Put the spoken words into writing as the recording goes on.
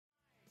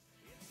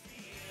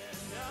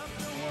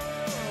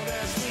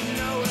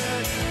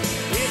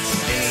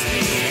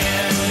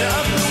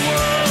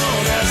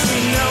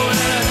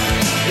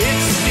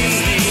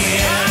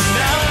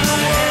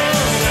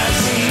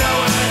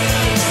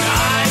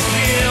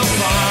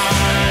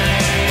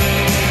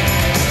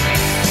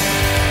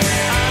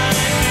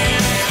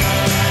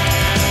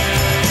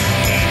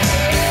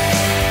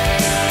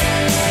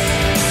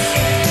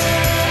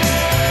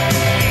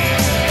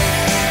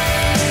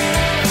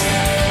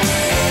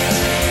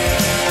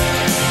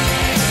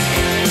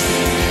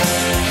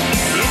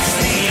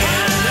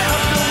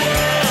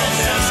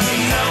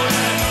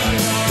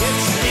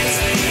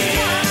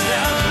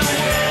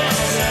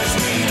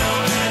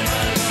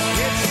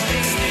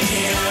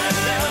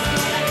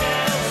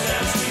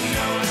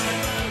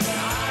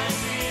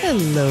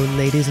Hello,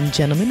 ladies and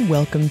gentlemen.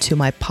 Welcome to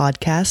my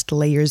podcast,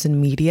 Layers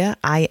in Media.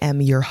 I am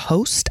your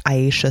host,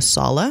 Aisha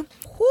Sala.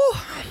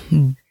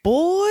 Whew.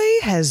 Boy,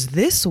 has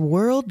this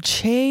world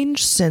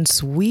changed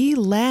since we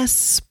last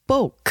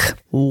spoke.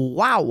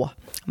 Wow.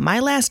 My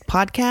last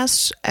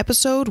podcast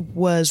episode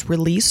was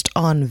released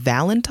on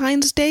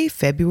Valentine's Day,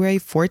 February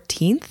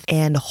 14th,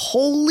 and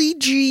holy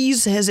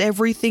jeez, has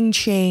everything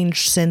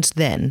changed since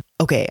then.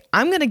 Okay,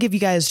 I'm going to give you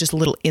guys just a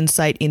little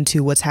insight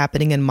into what's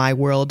happening in my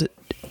world,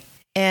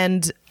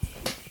 and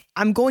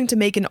I'm going to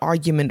make an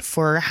argument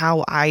for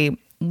how I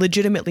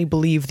legitimately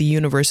believe the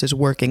universe is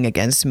working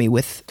against me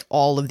with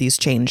all of these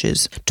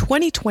changes.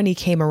 2020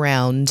 came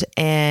around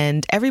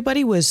and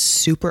everybody was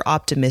super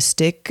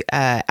optimistic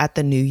at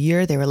the new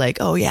year. They were like,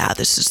 oh yeah,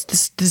 this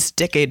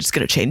decade is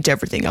going to change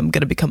everything. I'm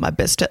going to become my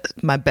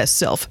best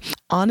self.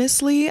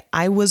 Honestly,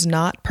 I was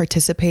not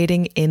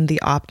participating in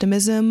the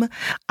optimism.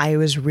 I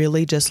was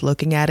really just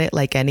looking at it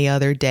like any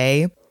other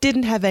day.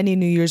 Didn't have any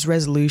New Year's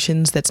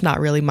resolutions. That's not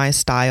really my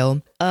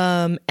style.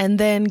 And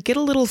then get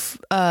a little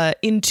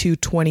into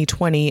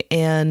 2020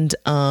 and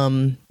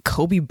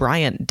Kobe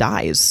Bryant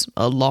dies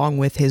along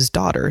with his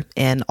daughter.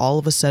 And all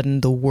of a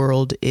sudden the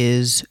world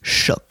is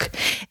shook.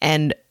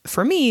 And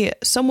for me,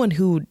 someone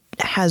who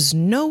has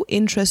no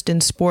interest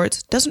in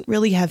sports, doesn't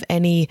really have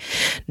any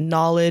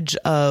knowledge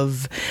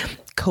of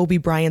Kobe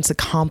Bryant's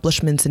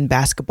accomplishments in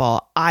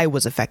basketball, I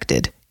was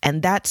affected.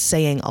 And that's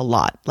saying a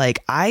lot.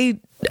 Like, I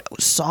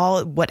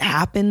saw what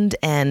happened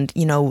and,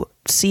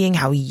 seeing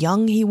how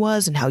young he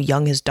was and how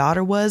young his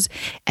daughter was.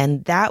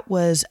 And that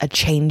was a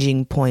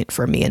changing point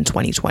for me in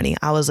 2020.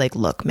 I was like,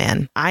 look,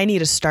 man, I need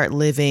to start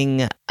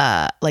living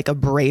like a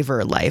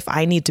braver life.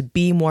 I need to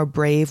be more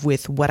brave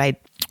with what I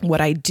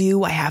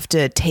do. I have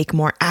to take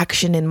more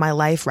action in my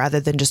life rather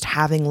than just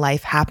having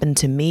life happen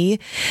to me.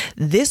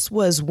 This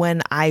was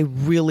when I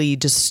really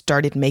just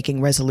started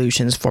making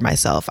resolutions for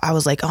myself. I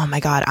was like, oh my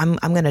God, I'm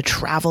going to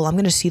travel. I'm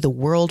going to see the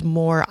world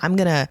more. I'm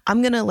going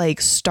to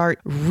like start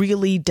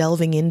really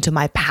delving into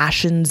my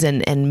passions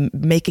and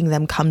making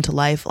them come to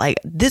life. Like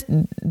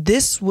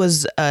this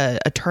was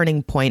a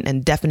turning point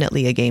and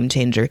definitely a game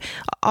changer.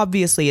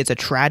 Obviously, it's a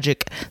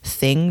tragic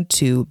thing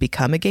to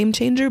become a game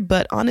changer,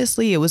 but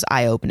honestly, it was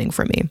eye-opening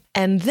for me.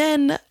 And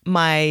then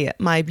my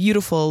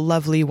beautiful,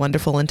 lovely,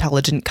 wonderful,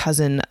 intelligent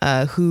cousin,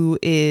 who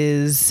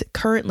is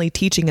currently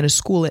teaching in a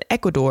school in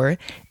Ecuador,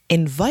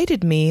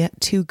 invited me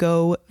to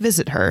go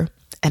visit her.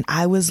 And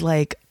I was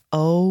like,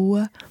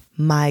 oh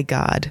my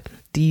God,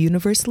 the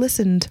universe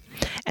listened,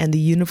 and the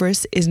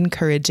universe is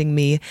encouraging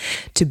me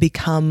to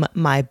become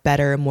my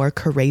better, more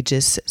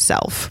courageous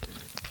self.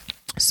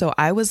 So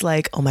I was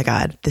like, oh my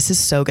God, this is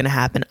so going to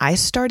happen. I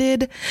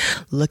started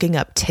looking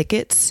up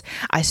tickets.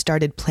 I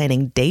started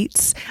planning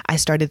dates. I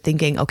started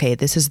thinking, okay,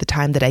 this is the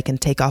time that I can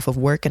take off of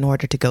work in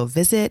order to go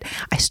visit.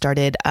 I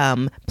started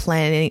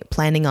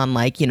planning on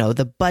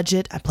the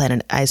budget.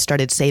 I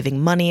started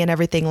saving money and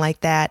everything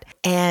like that.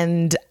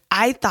 And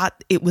I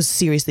thought it was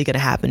seriously going to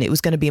happen. It was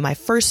going to be my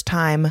first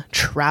time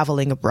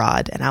traveling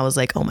abroad. And I was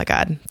like, oh my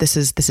God, this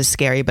is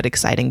scary, but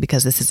exciting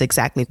because this is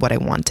exactly what I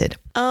wanted.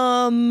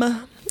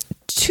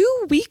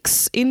 2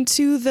 weeks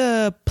into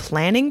the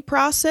planning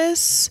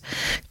process,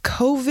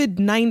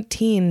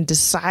 COVID-19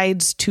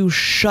 decides to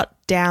shut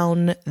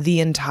down the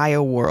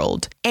entire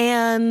world.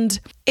 And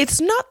it's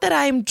not that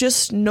I'm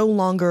just no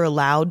longer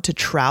allowed to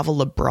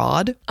travel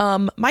abroad.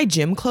 My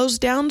gym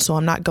closed down, so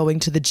I'm not going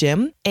to the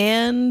gym,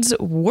 and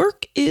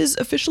work is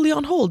officially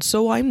on hold,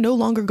 so I'm no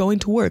longer going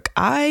to work.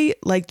 The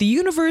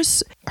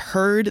universe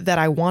heard that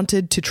I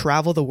wanted to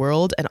travel the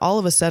world, and all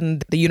of a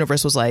sudden the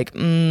universe was like,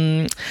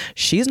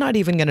 she's not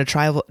even going to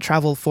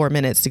travel 4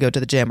 minutes to go to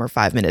the gym or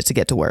 5 minutes to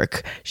get to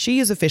work. She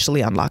is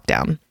officially on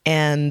lockdown.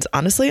 And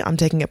honestly, I'm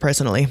taking it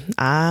personally.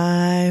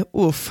 I'm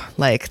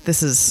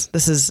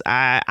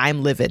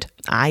livid.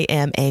 I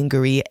am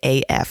angry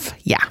AF.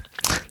 Yeah,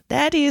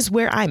 that is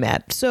where I'm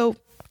at. So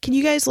can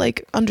you guys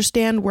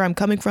understand where I'm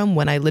coming from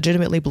when I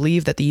legitimately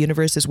believe that the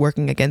universe is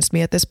working against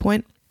me at this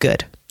point?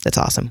 Good. That's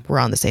awesome. We're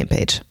on the same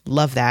page.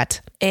 Love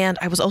that. And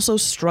I was also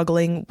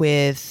struggling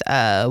with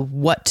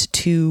what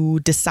to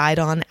decide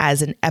on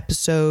as an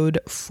episode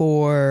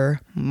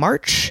for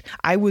March.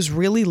 I was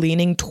really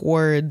leaning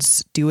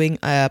towards doing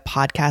a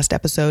podcast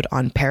episode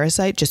on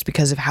Parasite just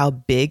because of how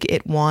big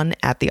it won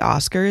at the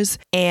Oscars.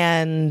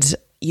 And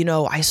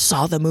I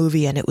saw the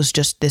movie and it was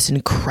just this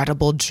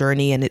incredible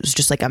journey and it was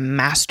just like a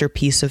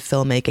masterpiece of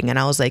filmmaking. And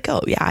I was like,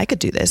 oh yeah, I could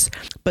do this.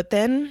 But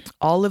then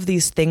all of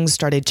these things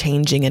started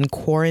changing and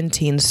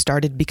quarantine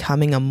started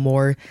becoming a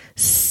more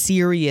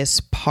serious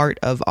part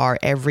of our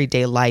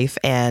everyday life,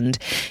 and,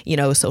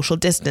 social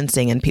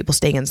distancing and people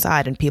staying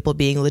inside and people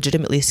being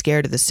legitimately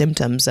scared of the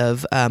symptoms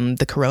of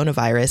the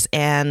coronavirus.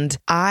 And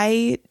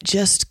I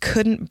just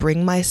couldn't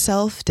bring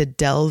myself to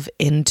delve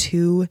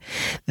into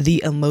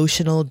the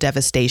emotional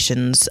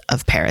devastation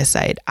of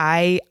Parasite.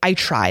 I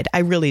tried. I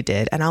really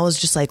did. And I was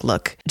just like,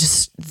 look,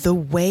 just the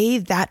way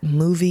that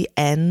movie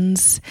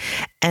ends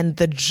and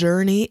the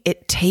journey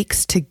it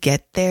takes to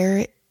get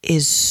there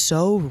is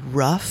so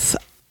rough.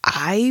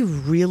 I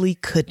really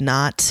could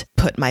not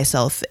put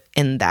myself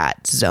in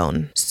that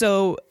zone.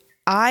 So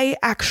I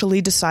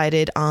actually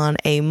decided on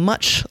a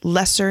much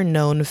lesser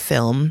known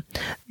film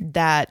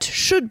that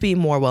should be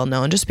more well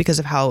known just because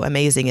of how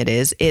amazing it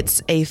is.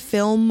 It's a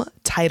film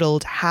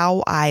titled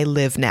How I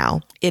Live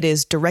Now. It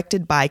is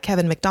directed by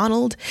Kevin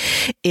McDonald.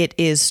 It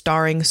is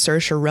starring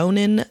Saoirse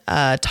Ronan,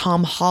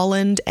 Tom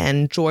Holland,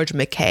 and George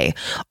McKay.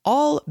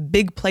 All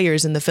big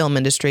players in the film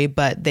industry,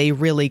 but they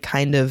really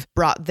kind of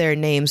brought their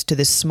names to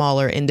this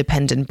smaller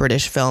independent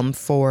British film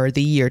for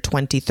the year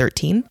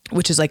 2013,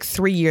 which is like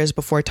 3 years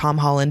before Tom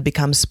Holland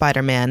becomes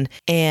Spider-Man,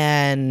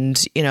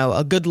 and, you know,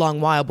 a good long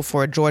while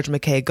before George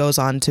McKay goes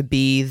on to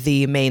be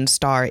the main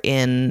star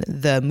in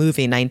the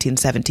movie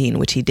 1917,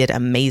 which he did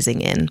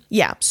amazing in.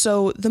 Yeah,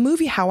 so the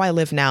movie How I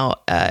Live Now,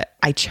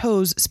 I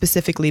chose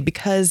specifically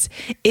because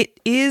it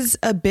is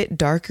a bit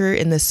darker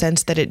in the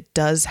sense that it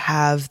does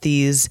have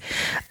these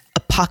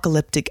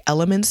apocalyptic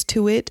elements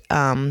to it.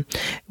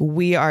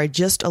 We are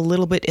just a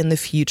little bit in the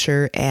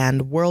future,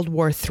 and World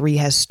War III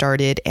has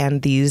started,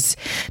 and these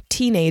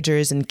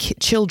teenagers and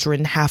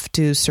children have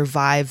to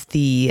survive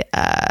the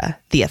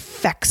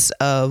effects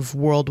of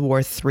World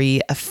War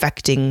III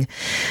affecting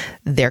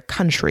their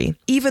country.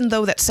 Even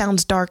though that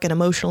sounds dark and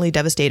emotionally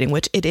devastating,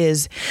 which it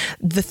is,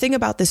 the thing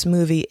about this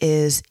movie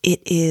is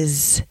it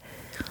is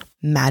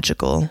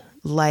magical.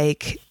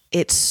 Like,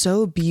 it's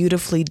so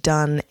beautifully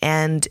done,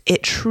 and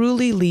it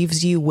truly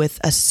leaves you with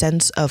a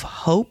sense of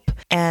hope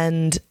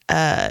and,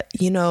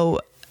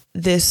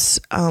 this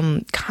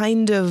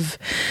kind of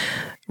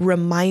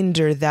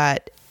reminder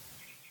that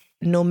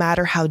no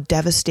matter how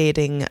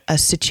devastating a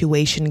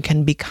situation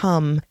can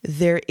become,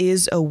 there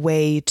is a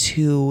way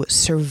to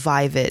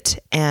survive it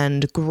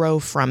and grow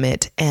from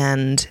it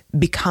and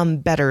become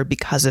better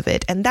because of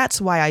it. And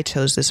that's why I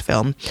chose this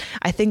film.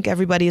 I think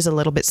everybody is a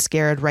little bit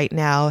scared right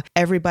now.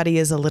 Everybody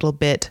is a little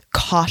bit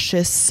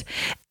cautious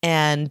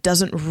and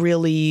doesn't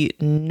really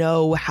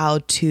know how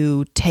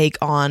to take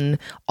on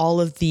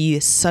all of the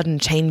sudden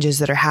changes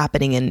that are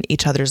happening in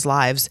each other's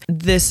lives.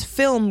 This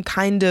film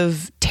kind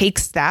of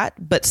takes that,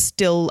 but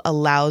still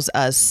allows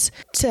us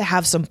to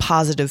have some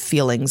positive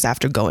feelings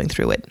after going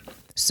through it.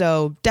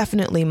 So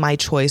definitely my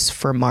choice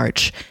for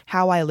March.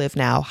 How I Live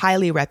Now,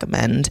 highly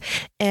recommend.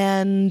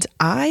 And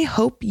I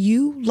hope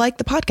you like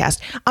the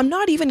podcast. I'm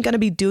not even going to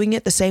be doing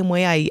it the same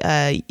way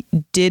I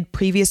did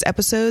previous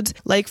episodes.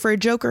 Like for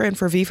Joker and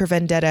for V for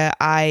Vendetta,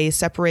 I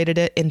separated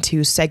it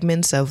into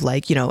segments of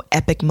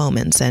epic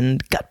moments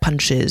and gut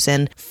punches.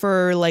 And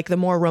for like the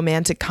more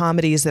romantic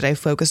comedies that I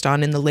focused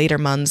on in the later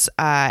months,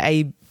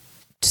 I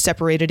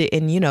separated it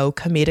in,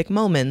 comedic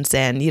moments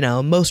and,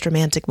 most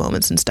romantic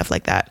moments and stuff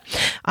like that.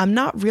 I'm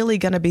not really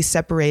going to be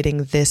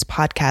separating this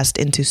podcast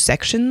into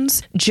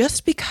sections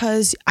just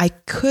because I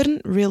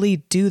couldn't really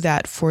do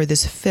that for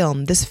this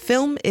film. This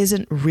film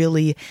isn't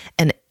really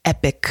an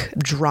epic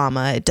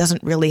drama. It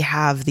doesn't really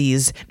have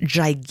these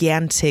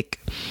gigantic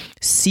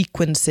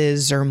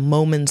sequences or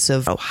moments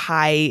of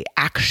high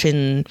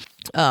action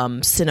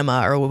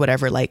cinema or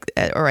whatever,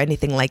 or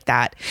anything like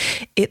that.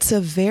 It's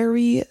a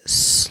very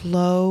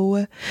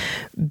slow,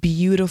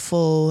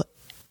 beautiful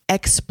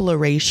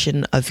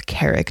exploration of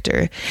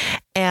character.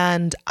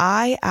 And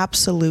I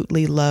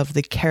absolutely love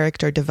the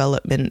character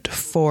development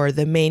for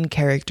the main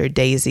character,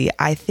 Daisy.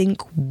 I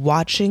think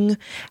watching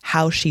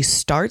how she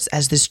starts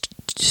as this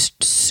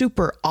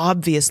super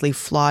obviously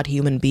flawed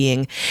human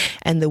being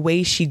and the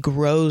way she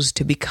grows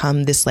to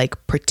become this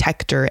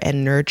protector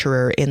and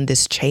nurturer in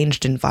this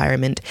changed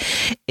environment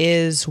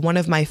is one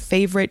of my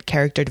favorite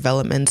character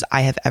developments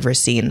I have ever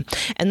seen.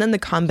 And then the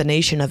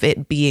combination of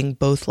it being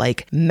both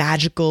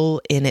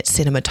magical in its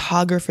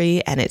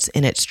cinematography and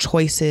in its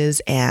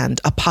choices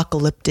and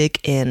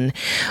apocalyptic in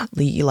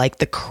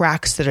the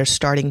cracks that are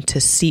starting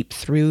to seep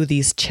through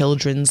these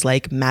children's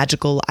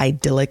magical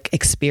idyllic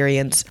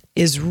experience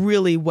is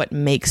really what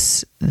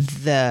makes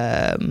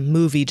the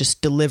movie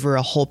just deliver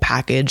a whole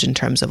package in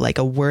terms of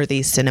a worthy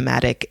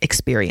cinematic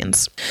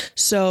experience.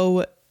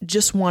 So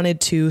just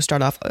wanted to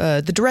start off.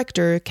 The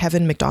director,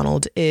 Kevin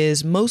McDonald,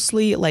 is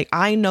mostly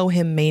I know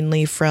him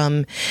mainly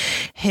from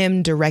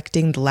him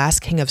directing The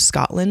Last King of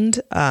Scotland,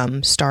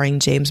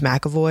 starring James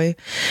McAvoy.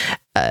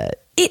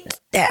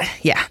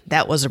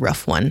 That was a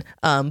rough one,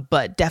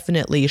 but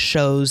definitely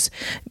shows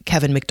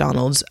Kevin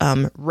McDonald's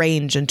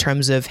range in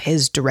terms of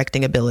his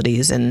directing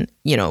abilities and,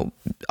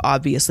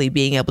 obviously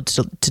being able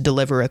to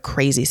deliver a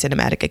crazy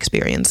cinematic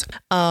experience.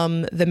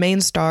 The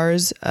main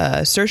stars,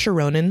 Saoirse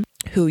Ronan,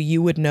 who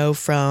you would know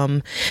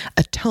from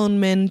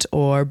Atonement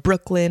or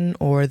Brooklyn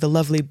or The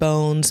Lovely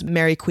Bones,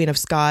 Mary Queen of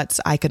Scots,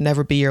 I Could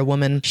Never Be Your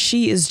Woman.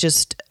 She is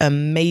just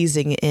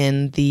amazing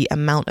in the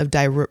amount of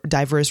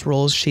diverse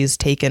roles she's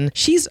taken.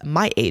 She's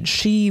my age.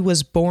 She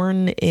was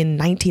born in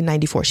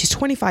 1994. She's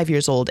 25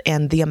 years old,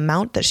 and the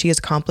amount that she has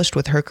accomplished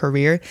with her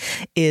career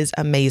is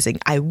amazing.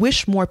 I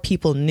wish more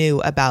people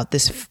knew about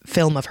this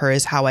film of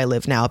hers, How I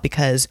Live Now,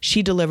 because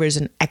she delivers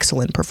an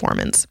excellent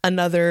performance.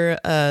 Another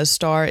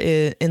star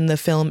in the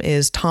film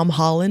is Tom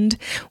Holland.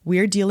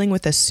 We're dealing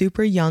with a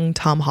super young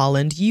Tom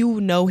Holland.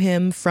 You know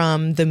him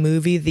from the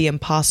movie The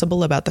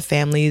Impossible, about the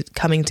family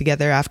coming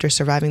together after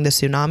surviving the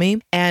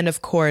tsunami, and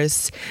of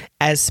course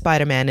as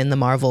Spider-Man in the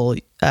Marvel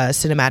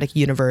cinematic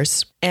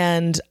universe.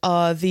 And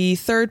the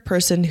third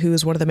person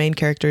who's one of the main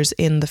characters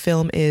in the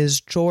film is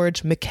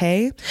George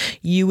McKay.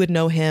 You would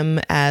know him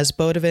as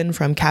Bodivin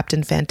from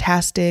Captain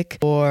Fantastic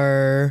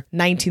or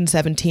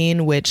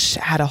 1917, which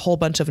had a whole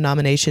bunch of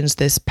nominations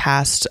this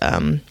past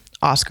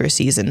Oscar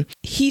season.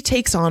 He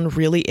takes on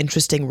really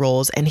interesting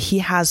roles, and he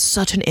has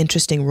such an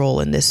interesting role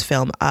in this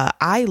film.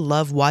 I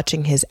love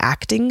watching his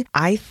acting.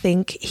 I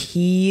think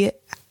he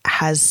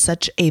has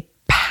such a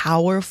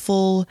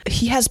powerful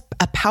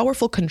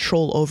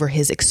control over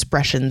his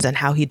expressions and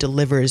how he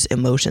delivers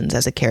emotions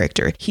as a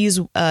character. He's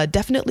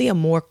definitely a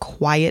more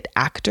quiet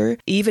actor.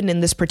 Even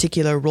in this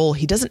particular role,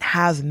 he doesn't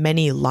have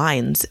many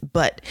lines,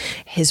 but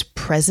his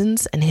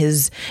presence and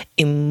his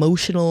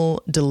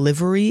emotional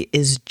delivery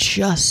is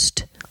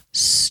just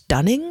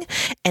stunning,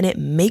 and it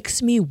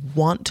makes me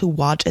want to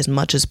watch as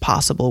much as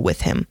possible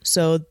with him.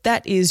 So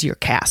that is your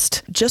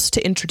cast. Just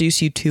to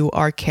introduce you to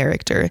our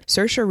character,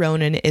 Saoirse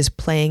Ronan is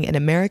playing an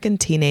American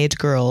teenage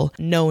girl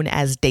known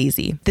as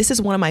Daisy. This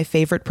is one of my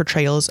favorite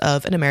portrayals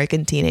of an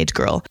American teenage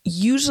girl.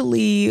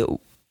 Usually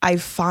I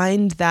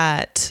find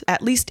that,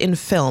 at least in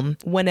film,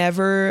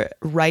 whenever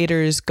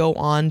writers go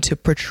on to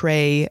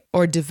portray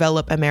or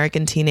develop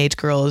American teenage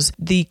girls,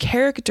 the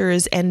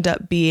characters end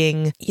up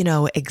being,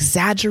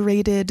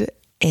 exaggerated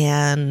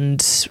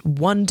and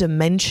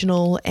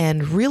one-dimensional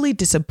and really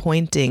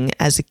disappointing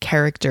as a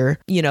character,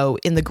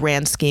 in the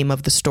grand scheme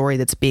of the story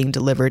that's being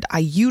delivered. I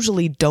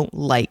usually don't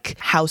like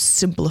how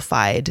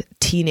simplified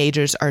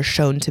teenagers are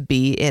shown to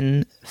be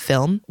in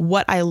film.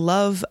 What I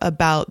love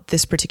about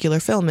this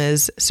particular film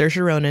is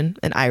Saoirse Ronan,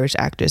 an Irish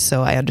actress,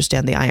 so I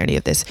understand the irony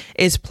of this,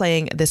 is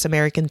playing this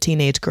American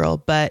teenage girl.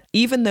 But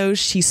even though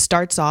she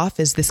starts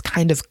off as this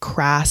kind of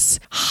crass,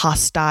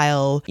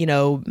 hostile,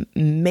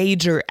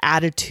 major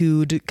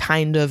attitude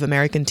kind of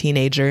American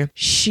teenager,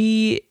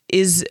 she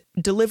is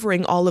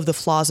delivering all of the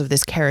flaws of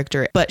this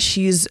character, but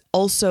she's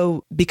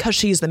also, because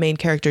she's the main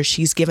character,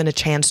 she's given a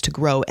chance to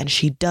grow, and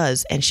she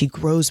does, and she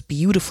grows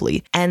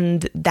beautifully.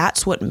 And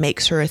that's what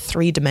makes her a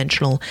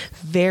three-dimensional,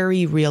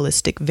 very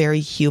realistic, very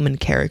human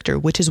character,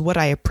 which is what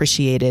I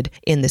appreciated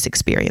in this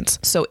experience.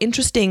 So,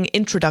 interesting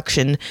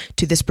introduction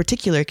to this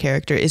particular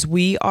character is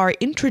we are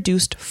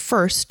introduced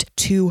first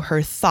to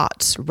her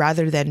thoughts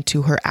rather than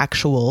to her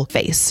actual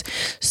face.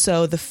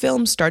 So the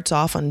film starts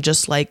off on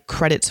just like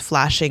credits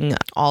flashing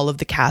all of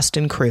the cast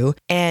and crew,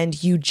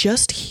 and you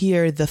just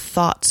hear the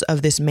thoughts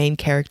of this main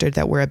character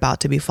that we're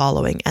about to be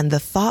following. And the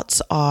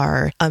thoughts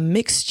are a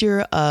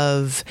mixture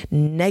of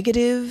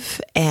negative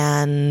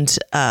and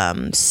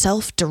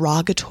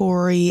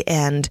self-derogatory,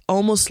 and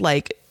almost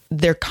like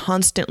they're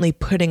constantly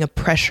putting a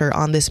pressure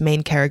on this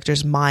main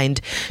character's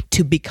mind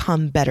to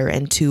become better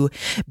and to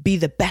be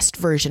the best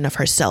version of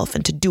herself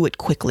and to do it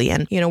quickly.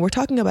 And, we're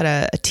talking about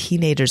a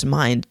teenager's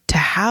mind. To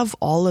have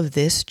all of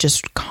this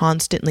just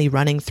constantly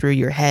running through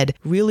your head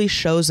really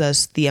shows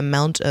us the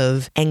amount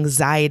of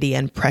anxiety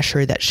and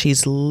pressure that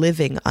she's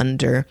living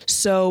under.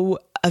 So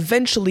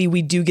eventually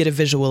we do get a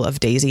visual of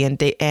Daisy,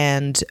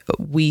 and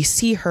we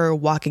see her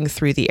walking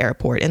through the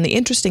airport. And the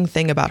interesting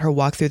thing about her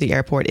walk through the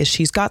airport is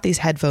she's got these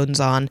headphones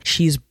on.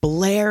 She's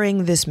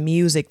blaring this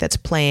music that's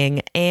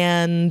playing.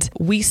 And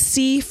we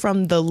see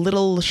from the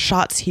little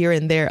shots here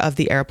and there of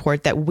the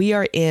airport that we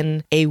are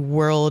in a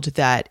world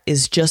that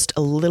is just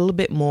a little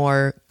bit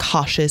more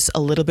cautious, a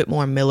little bit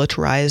more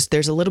militarized.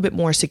 There's a little bit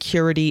more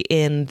security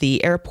in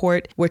the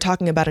airport. We're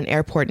talking about an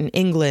airport in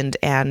England,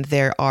 and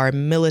there are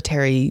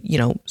military,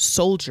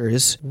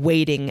 soldiers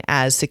waiting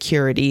as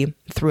security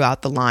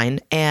throughout the line.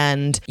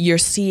 And you're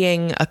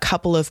seeing a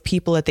couple of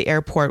people at the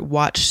airport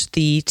watch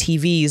the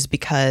TVs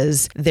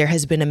because there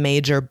has been a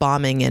major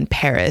bombing in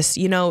Paris.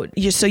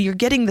 So you're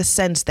getting the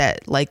sense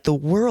that like the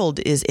world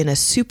is in a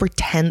super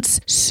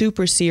tense,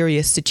 super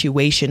serious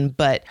situation,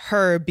 but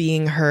her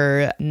being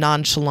her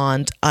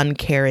nonchalant,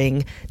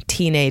 uncaring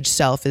teenage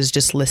self is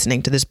just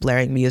listening to this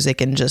blaring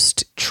music and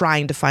just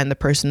trying to find the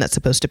person that's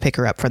supposed to pick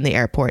her up from the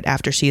airport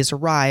after she has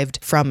arrived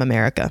from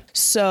America.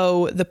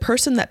 So the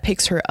person that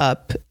picks her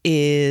up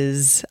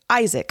is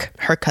Isaac,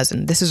 her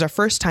cousin. This is our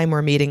first time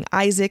we're meeting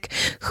Isaac,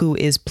 who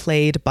is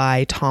played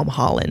by Tom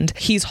Holland.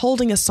 He's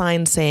holding a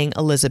sign saying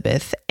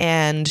Elizabeth,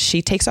 and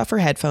she takes off her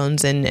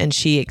headphones and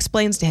she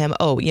explains to him,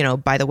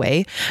 by the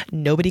way,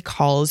 nobody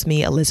calls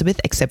me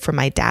Elizabeth except for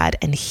my dad,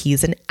 and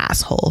he's an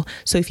asshole.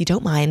 So if you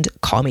don't mind,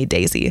 call me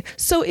Daisy.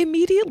 So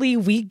immediately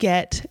we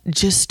get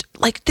just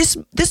like this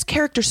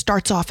character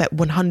starts off at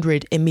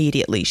 100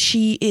 immediately.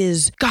 She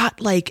is got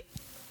like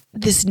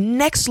this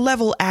next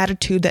level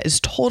attitude that is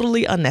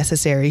totally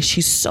unnecessary.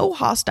 She's so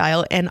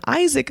hostile, and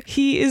Isaac,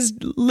 he is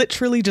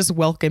literally just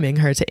welcoming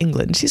her to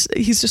England.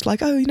 He's just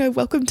like, oh,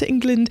 welcome to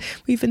England.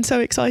 We've been so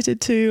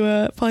excited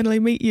to finally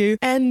meet you.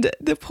 And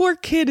the poor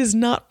kid is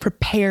not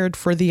prepared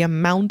for the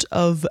amount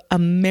of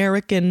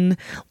American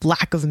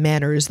lack of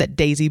manners that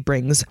Daisy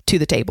brings to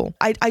the table.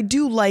 I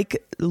do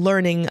like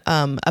learning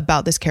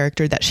about this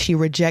character, that she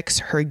rejects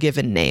her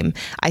given name.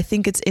 I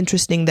think it's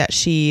interesting that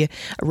she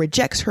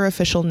rejects her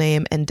official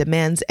name and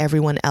demands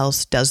everyone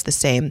else does the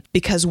same,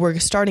 because we're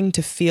starting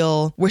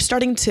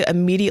to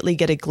immediately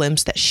get a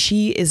glimpse that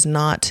she is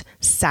not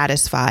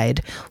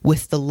satisfied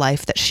with the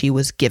life that she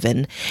was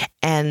given,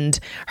 and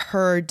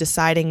her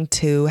deciding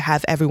to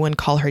have everyone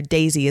call her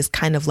Daisy is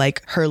kind of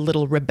like her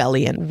little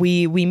rebellion.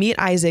 We meet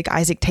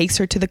Isaac takes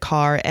her to the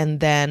car, and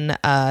then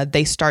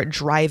they start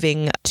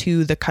driving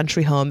to the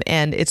country home,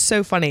 and it's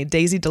so funny.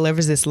 Daisy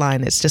delivers this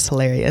line, it's just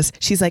hilarious.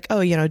 She's like,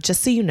 oh,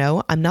 just so you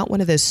know, I'm not one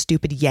of those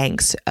stupid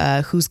Yanks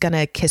who's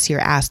gonna kiss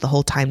your ass the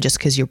whole time just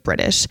because you're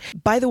British.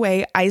 By the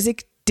way,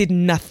 Isaac did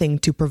nothing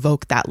to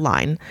provoke that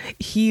line.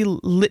 He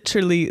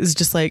literally is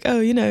just like,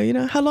 oh,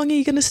 how long are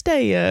you gonna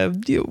stay?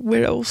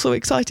 We're all so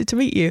excited to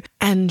meet you.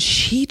 And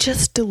she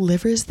just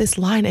delivers this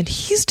line, and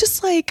he's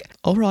just like,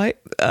 all right,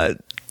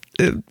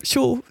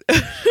 sure.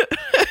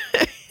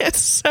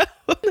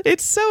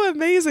 It's so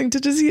amazing to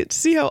just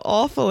see how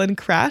awful and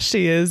crass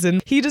she is,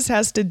 and he just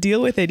has to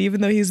deal with it,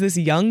 even though he's this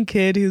young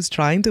kid who's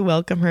trying to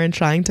welcome her and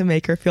trying to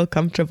make her feel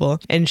comfortable,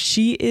 and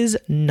she is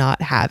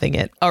not having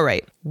it. All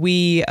right,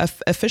 we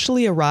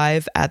officially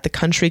arrive at the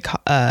country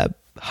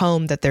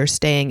home that they're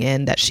staying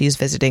in, that she's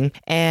visiting,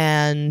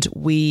 and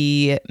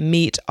we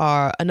meet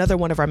another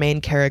one of our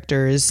main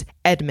characters,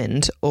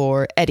 Edmund,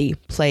 or Eddie,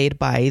 played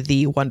by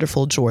the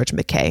wonderful George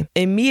McKay.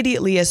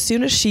 Immediately, as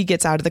soon as she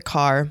gets out of the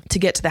car to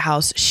get to the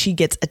house, she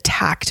gets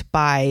attacked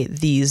by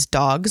these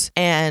dogs,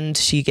 and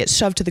she gets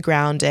shoved to the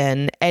ground,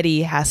 and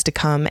Eddie has to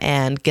come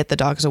and get the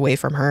dogs away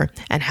from her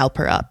and help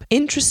her up.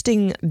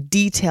 Interesting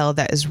detail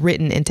that is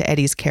written into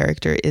Eddie's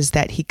character is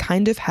that he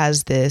kind of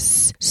has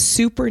this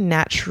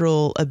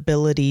supernatural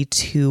ability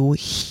to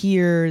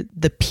hear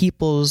the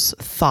people's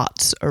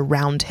thoughts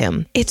around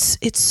him. It's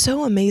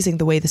so amazing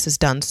the way this is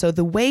done. So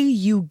the way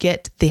you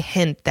get the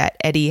hint that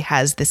Eddie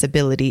has this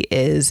ability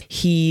is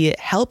he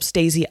helps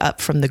Daisy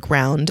up from the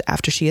ground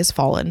after she has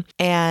fallen,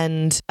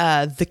 and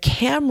the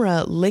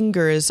camera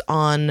lingers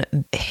on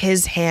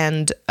his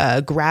hand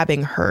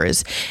grabbing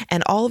hers,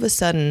 and all of a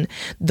sudden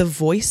the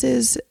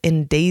voices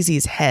in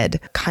Daisy's head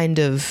kind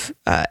of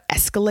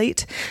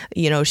escalate.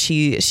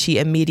 She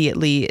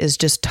immediately is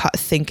just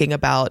thinking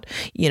about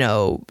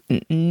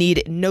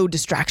need no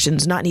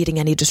distractions, not needing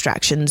any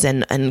distractions,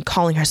 and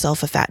calling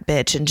herself a fat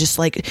bitch, and just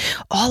like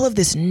all of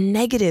this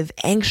negative,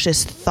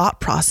 anxious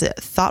thought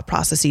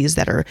processes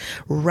that are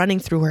running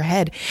through her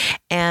head.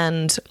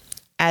 And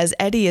as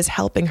Eddie is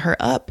helping her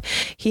up,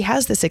 he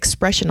has this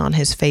expression on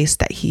his face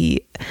that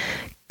he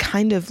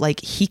kind of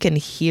like he can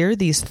hear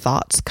these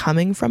thoughts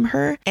coming from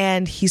her,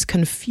 and he's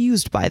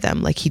confused by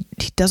them. Like he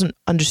doesn't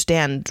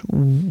understand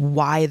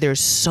why there's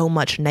so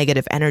much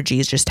negative energy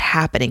is just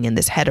happening in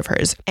this head of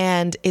hers.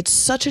 And it's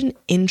such an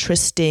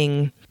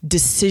interesting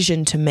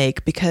decision to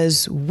make,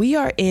 because we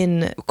are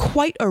in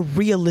quite a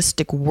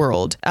realistic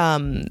world.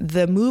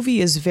 The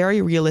movie is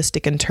very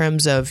realistic in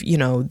terms of,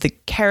 the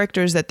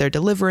characters that they're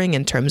delivering,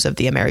 in terms of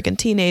the American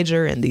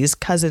teenager and these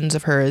cousins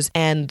of hers,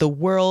 and the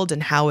world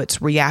and how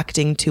it's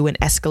reacting to an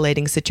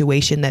escalating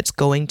situation that's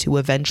going to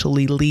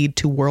eventually lead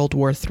to World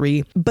War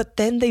III. But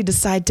then they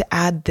decide to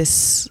add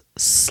this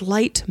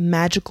slight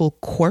magical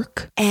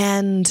quirk,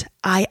 and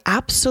I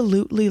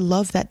absolutely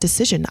love that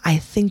decision. I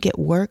think it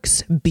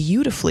works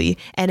beautifully,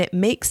 and it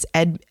makes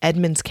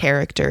Edmund's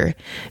character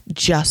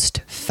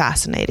just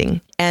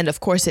fascinating. And of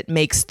course, it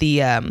makes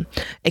the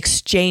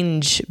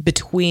exchange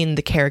between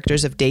the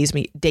characters of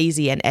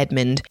Daisy and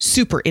Edmund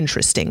super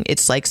interesting.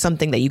 It's like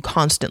something that you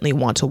constantly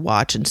want to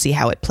watch and see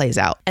how it plays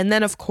out. And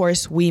then, of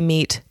course, we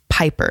meet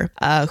Piper,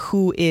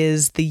 who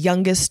is the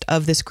youngest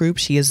of this group.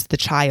 She is the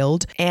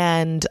child.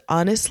 And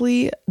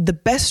honestly, the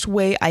best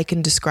way I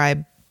can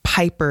describe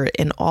Piper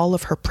in all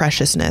of her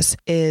preciousness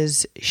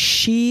is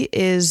she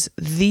is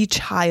the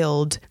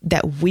child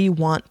that we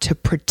want to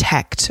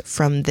protect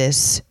from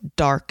this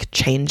dark,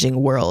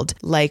 changing world.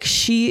 Like,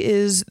 she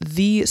is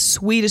the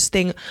sweetest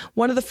thing.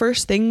 One of the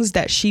first things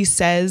that she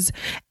says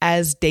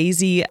as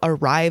Daisy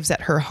arrives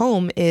at her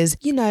home is,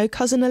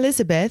 Cousin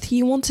Elizabeth,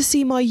 you want to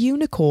see my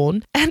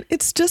unicorn? And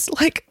it's just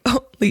like,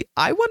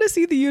 I want to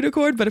see the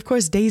unicorn, but of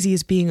course Daisy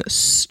is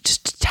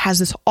just has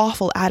this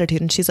awful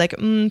attitude, and she's like,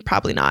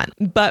 probably not.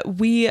 But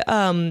we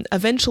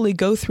eventually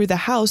go through the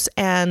house,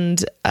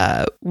 and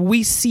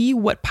we see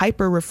what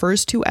Piper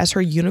refers to as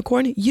her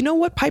unicorn. You know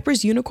what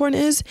Piper's unicorn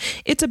is?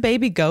 It's a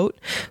baby goat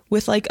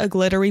with like a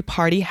glittery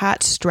party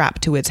hat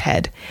strapped to its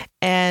head.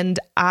 And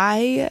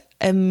I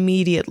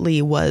immediately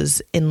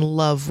was in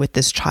love with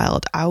this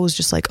child. I was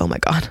just like, oh my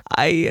God,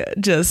 I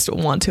just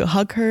want to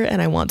hug her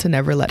and I want to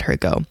never let her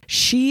go.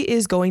 She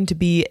is going to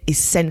be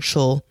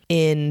essential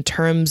in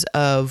terms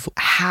of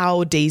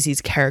how Daisy's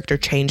character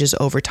changes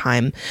over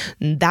time.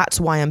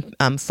 That's why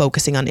I'm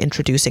focusing on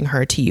introducing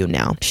her to you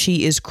now.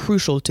 She is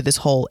crucial to this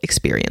whole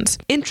experience.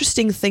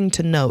 Interesting thing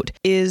to note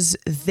is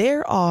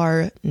there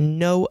are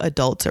no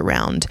adults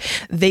around.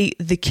 The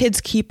kids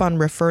keep on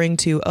referring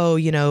to, oh,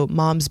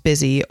 mom's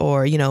busy,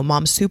 or,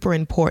 mom's super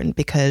important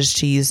because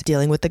she's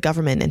dealing with the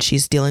government and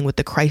she's dealing with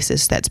the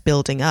crisis that's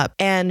building up.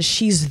 And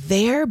she's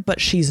there, but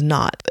she's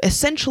not.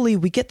 Essentially,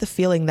 we get the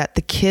feeling that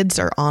the kids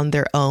are on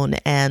their own,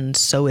 and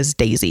so is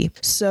Daisy.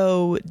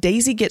 So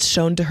Daisy gets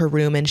shown to her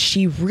room, and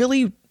she's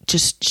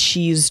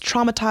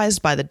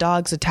traumatized by the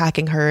dogs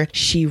attacking her.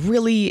 She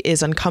really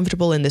is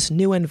uncomfortable in this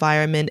new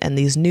environment and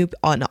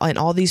and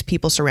all these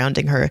people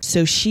surrounding her.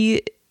 So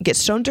she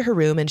gets shown to her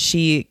room and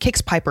she kicks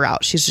Piper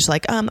out. She's just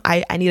like,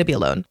 I need to be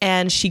alone.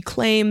 And she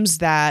claims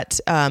that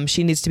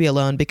she needs to be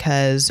alone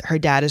because her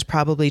dad is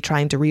probably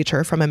trying to reach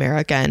her from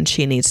America and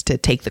she needs to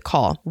take the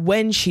call.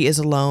 When she is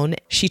alone,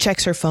 she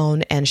checks her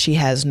phone and she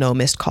has no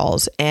missed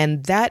calls.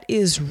 And that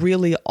is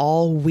really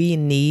all we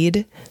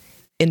need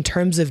in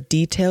terms of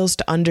details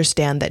to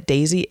understand that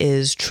Daisy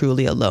is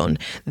truly alone.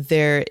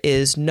 There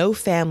is no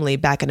family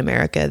back in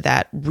America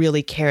that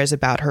really cares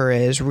about her,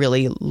 is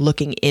really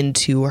looking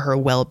into her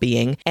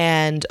well-being.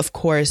 And of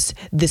course,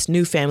 this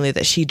new family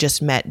that she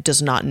just met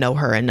does not know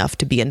her enough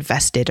to be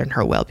invested in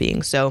her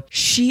well-being. So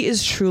she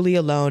is truly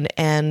alone.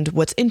 And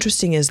what's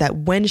interesting is that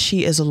when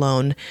she is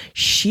alone,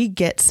 she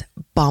gets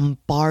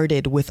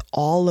bombarded with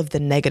all of the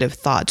negative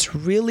thoughts.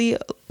 Really,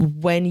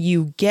 when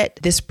you get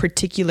this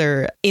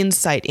particular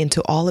insight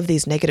into all of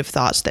these negative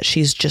thoughts that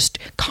she's just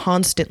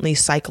constantly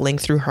cycling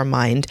through her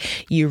mind,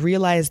 you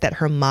realize that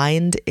her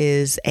mind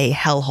is a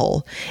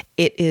hellhole.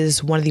 It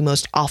is one of the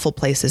most awful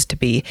places to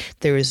be.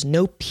 There is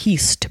no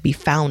peace to be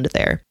found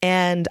there.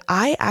 And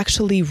I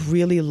actually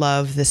really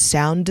love the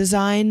sound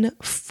design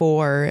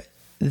for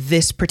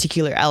this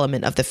particular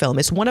element of the film.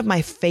 It's one of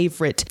my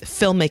favorite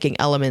filmmaking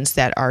elements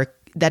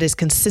that is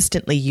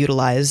consistently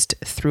utilized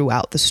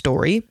throughout the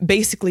story.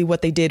 Basically,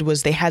 what they did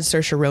was they had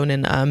Saoirse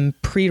Ronan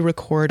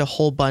pre-record a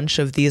whole bunch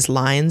of these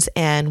lines,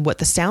 and what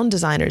the sound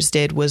designers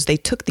did was they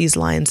took these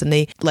lines and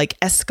they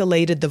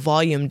escalated the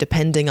volume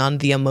depending on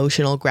the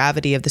emotional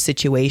gravity of the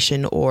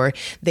situation, or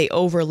they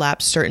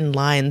overlapped certain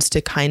lines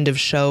to kind of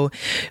show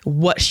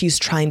what she's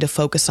trying to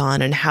focus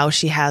on and how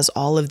she has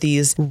all of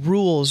these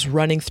rules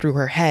running through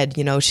her head.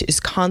 She's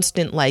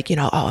constant I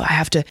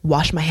have to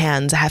wash my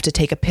hands, I have to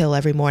take a pill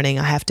every morning,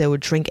 I have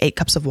to drink 8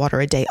 cups of water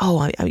a day.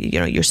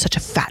 You're such a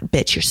fat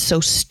bitch. You're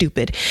so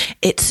stupid.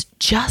 It's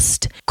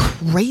just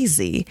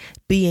crazy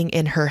being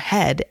in her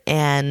head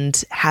and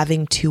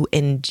having to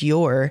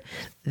endure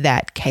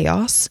that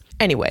chaos.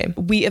 Anyway,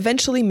 we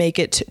eventually make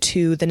it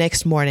to the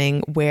next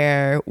morning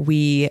where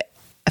we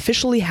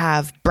officially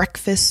have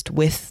breakfast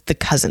with the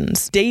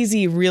cousins.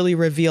 Daisy really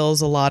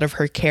reveals a lot of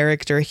her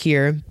character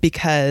here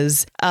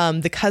because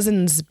the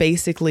cousins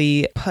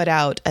basically put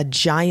out a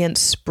giant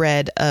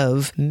spread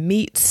of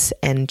meats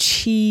and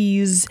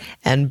cheese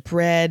and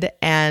bread.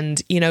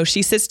 And,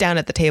 she sits down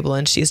at the table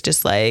and she's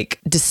just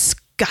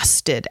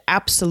disgusted,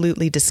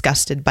 absolutely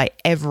disgusted by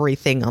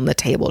everything on the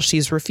table.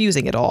 She's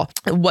refusing it all.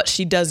 What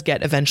she does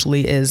get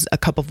eventually is a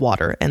cup of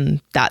water,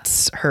 and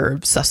that's her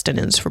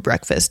sustenance for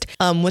breakfast.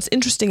 What's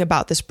interesting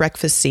about this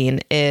breakfast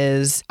scene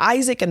is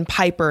Isaac and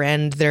Piper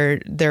and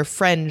their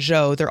friend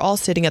Joe, they're all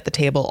sitting at the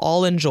table,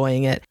 all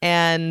enjoying it.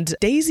 And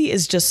Daisy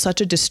is just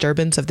such a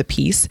disturbance of the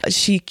peace.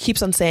 She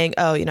keeps on saying,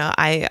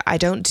 I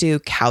don't do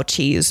cow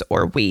cheese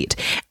or wheat.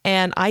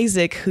 And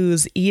Isaac,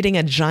 who's eating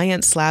a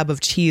giant slab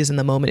of cheese in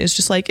the moment, is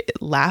just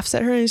laughs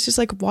at her and is just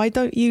like, why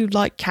don't you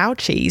like cow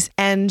cheese?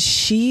 And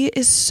she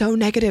is so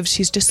negative.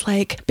 She's just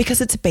like,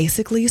 because it's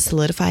basically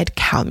solidified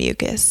cow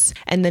mucus.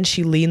 And then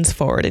she leans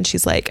forward and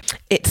she's like,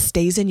 it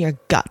stays in your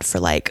gut for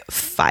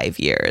 5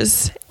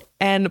 years.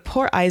 And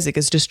poor Isaac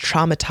is just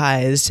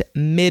traumatized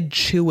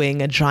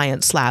mid-chewing a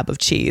giant slab of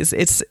cheese.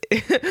 It's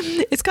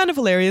kind of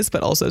hilarious,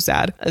 but also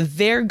sad.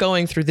 They're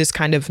going through this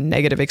kind of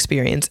negative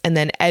experience, and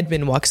then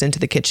Edmund walks into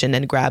the kitchen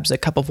and grabs a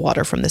cup of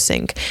water from the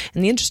sink.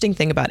 And the interesting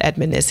thing about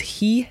Edmund is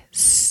he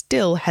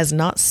still has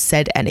not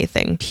said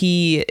anything.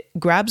 He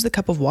grabs the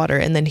cup of water,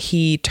 and then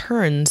he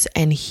turns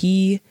and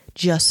he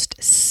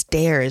just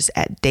stares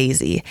at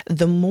Daisy.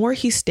 The more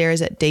he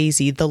stares at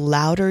Daisy, the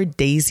louder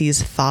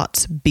Daisy's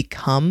thoughts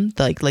become.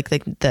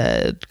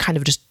 The kind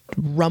of just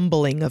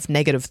rumbling of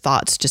negative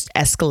thoughts just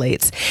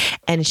escalates,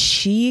 and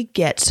she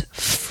gets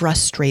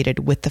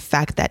frustrated with the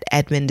fact that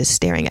Edmund is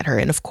staring at her.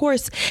 And of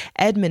course,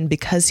 Edmund,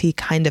 because he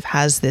kind of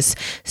has this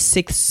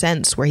sixth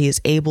sense where he is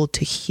able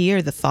to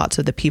hear the thoughts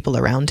of the people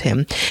around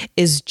him,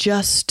 is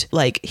just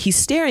he's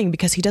staring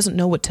because he doesn't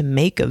know what to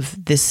make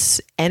of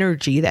this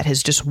energy that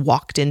has just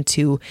walked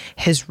into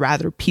his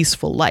rather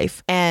peaceful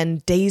life.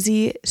 And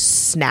Daisy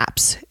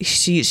snaps.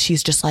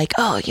 She's just like,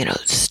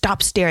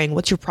 stop staring.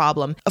 What's your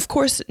problem? Of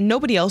course,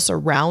 nobody else else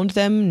around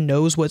them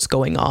knows what's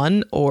going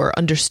on or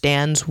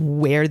understands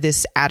where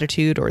this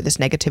attitude or this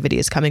negativity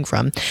is coming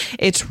from.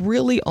 It's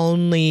really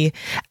only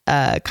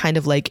kind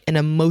of like an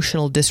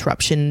emotional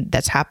disruption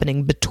that's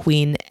happening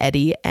between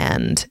Eddie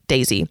and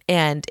Daisy.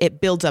 And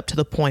it builds up to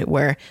the point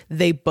where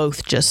they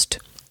both just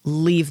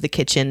leave the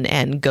kitchen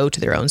and go to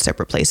their own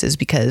separate places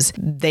because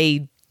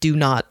they do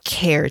not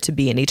care to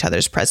be in each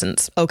other's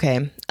presence.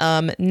 Okay,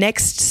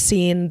 next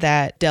scene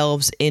that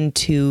delves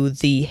into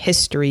the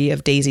history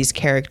of Daisy's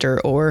character,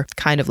 or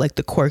kind of like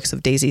the quirks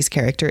of Daisy's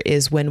character,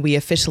 is when we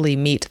officially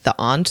meet the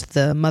aunt,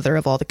 the mother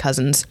of all the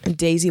cousins.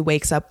 Daisy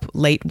wakes up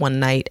late one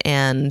night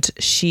and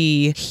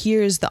she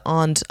hears the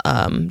aunt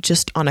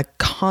just on a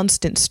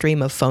constant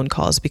stream of phone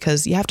calls,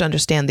 because you have to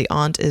understand the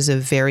aunt is a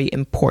very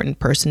important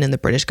person in the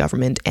British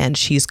government, and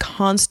she's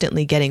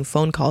constantly getting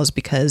phone calls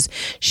because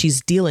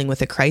she's dealing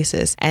with a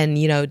crisis. And,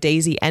 you know,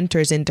 Daisy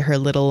enters into her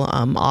little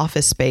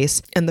office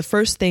space, and the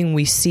first thing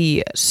we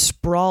see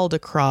sprawled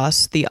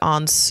across the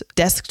aunt's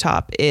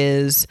desktop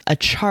is a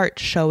chart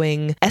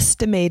showing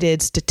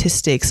estimated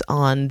statistics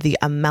on the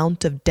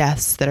amount of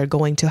deaths that are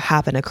going to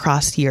happen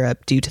across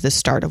Europe due to the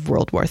start of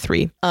World War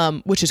III,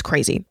 which is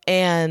crazy.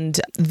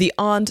 And the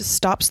aunt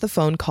stops the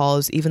phone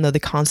calls, even though they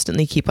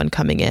constantly keep on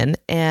coming in,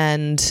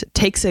 and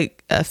takes a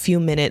few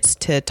minutes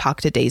to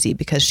talk to Daisy,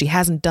 because she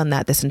hasn't done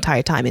that this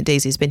entire time, and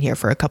Daisy's been here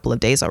for a couple of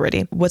days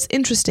already. What's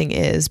interesting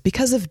is,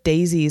 because of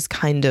Daisy's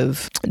kind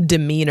of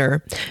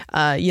demeanor,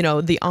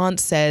 the aunt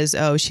says,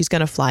 oh, she's going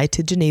to fly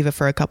to Geneva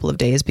for a couple of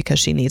days because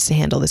she needs to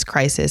handle this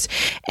crisis.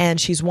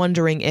 And she's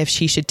wondering if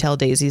she should tell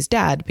Daisy's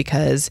dad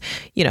because,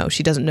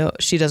 she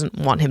doesn't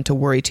want him to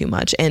worry too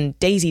much. And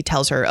Daisy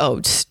tells her,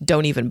 oh, just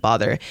don't even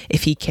bother.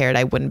 If he cared,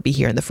 I wouldn't be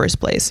here in the first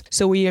place.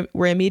 So we're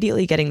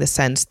immediately getting the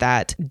sense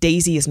that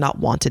Daisy is not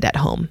wanted at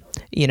home.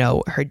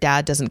 Her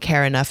dad doesn't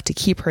care enough to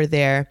keep her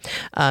there.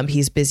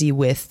 He's busy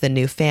with the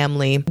new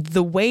family.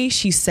 The way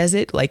she says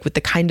it, like with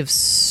the kind of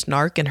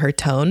snark in her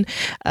tone,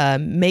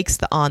 makes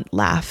the aunt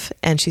laugh.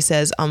 And she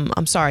says,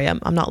 I'm sorry,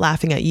 I'm not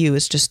laughing at you.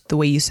 It's just the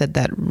way you said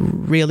that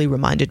really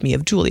reminded me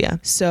of Julia.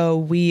 So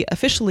we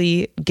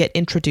officially get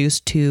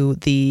introduced to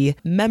the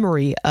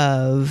memory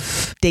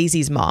of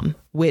Daisy's mom,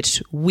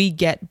 which we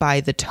get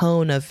by the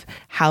tone of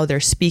how they're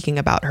speaking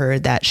about her,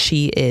 that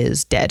she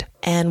is dead.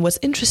 And what's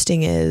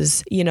interesting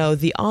is,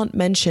 the aunt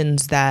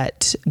mentions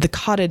that the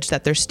cottage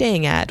that they're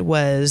staying at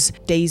was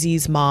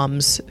Daisy's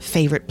mom's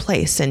favorite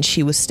place, and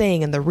she was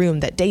staying in the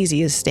room that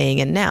Daisy is staying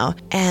in now.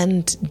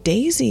 And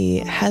Daisy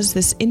has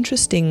this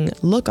interesting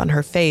look on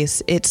her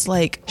face. It's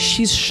like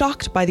she's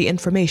shocked by the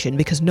information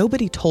because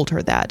nobody told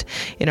her that.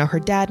 Her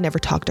dad never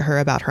talked to her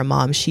about her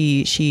mom.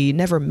 She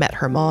never met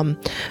her mom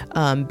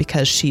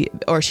because she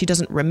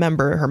doesn't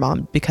remember her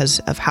mom because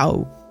of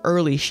how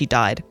early she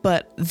died.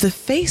 But the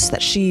face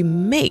that she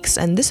makes,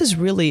 and this is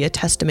really a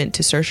testament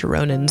to Saoirse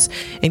Ronan's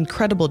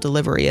incredible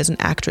delivery as an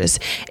actress,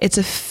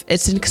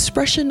 it's an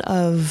expression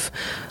of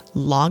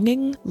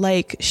longing,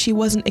 like she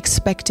wasn't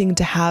expecting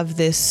to have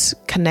this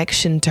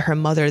connection to her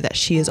mother that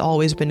she has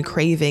always been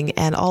craving,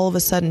 and all of a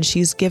sudden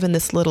she's given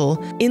this little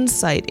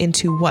insight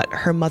into what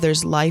her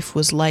mother's life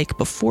was like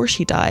before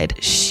she died.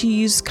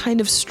 She's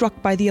kind of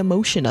struck by the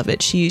emotion of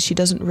it. She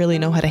doesn't really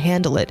know how to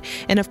handle it.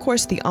 And of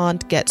course the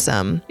aunt gets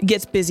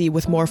busy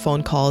with more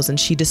phone calls, and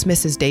she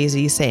dismisses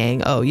Daisy,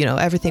 saying, oh,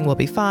 everything will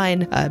be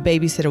fine. A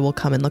babysitter will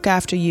come and look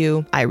after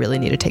you. I really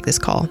need to take this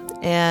call.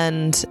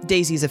 And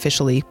Daisy's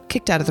officially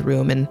kicked out of the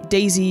room, and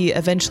Daisy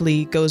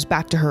eventually goes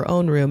back to her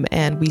own room,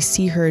 and we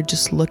see her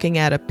just looking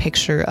at a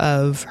picture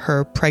of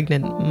her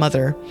pregnant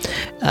mother.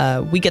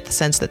 We get the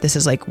sense that this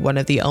is like one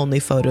of the only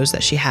photos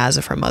that she has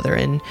of her mother,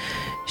 and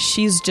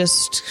she's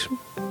just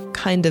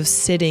kind of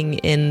sitting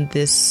in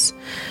this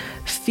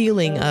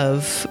feeling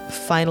of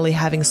finally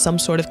having some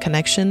sort of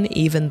connection,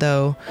 even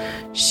though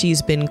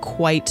she's been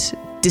quite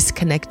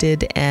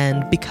disconnected,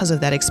 and because of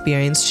that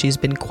experience she's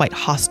been quite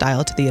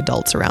hostile to the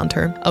adults around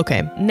her.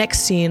 Okay,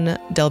 next scene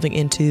delving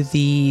into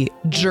the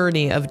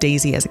journey of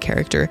Daisy as a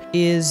character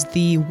is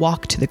the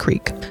walk to the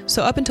creek.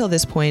 So up until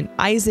this point,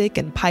 Isaac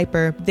and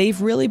Piper,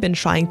 they've really been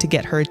trying to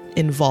get her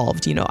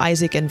involved.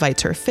 Isaac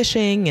invites her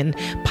fishing and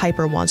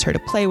Piper wants her to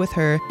play with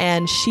her,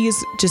 and she's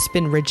just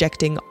been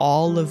rejecting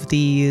all of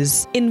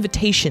these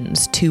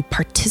invitations to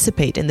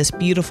participate in this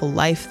beautiful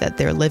life that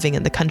they're living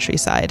in the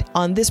countryside.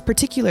 On this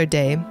particular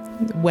day,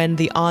 when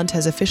the aunt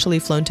has officially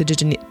flown to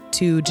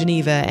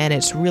Geneva and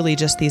it's really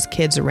just these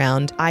kids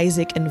around,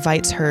 Isaac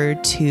invites her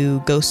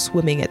to go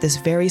swimming at this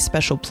very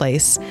special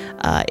place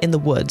in the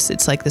woods.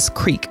 It's like this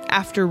creek.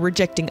 After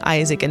rejecting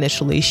Isaac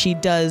initially, she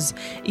does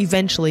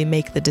eventually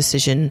make the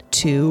decision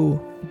to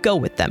go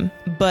with them.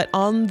 But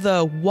on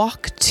the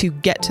walk to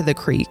get to the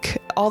creek,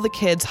 all the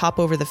kids hop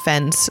over the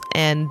fence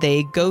and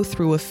they go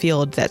through a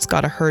field that's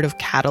got a herd of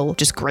cattle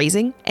just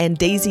grazing. And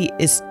Daisy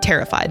is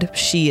terrified.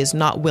 She is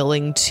not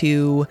willing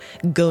to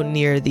go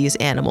near these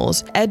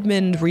animals.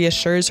 Edmund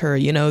reassures her,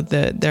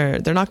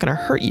 they're not going to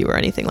hurt you or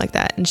anything like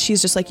that. And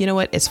she's just like, you know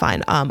what? It's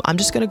fine. I'm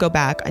just going to go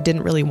back. I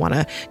didn't really want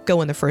to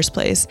go in the first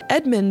place.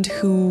 Edmund,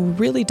 who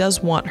really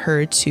does want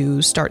her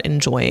to start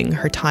enjoying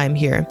her time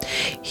here,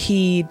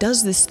 he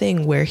does this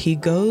thing where he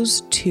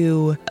goes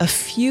to a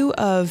few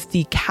of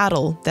the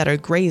cattle that are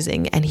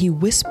grazing and he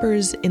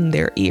whispers in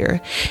their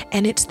ear.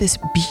 And it's this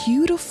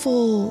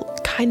beautiful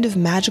kind of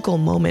magical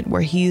moment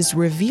where he's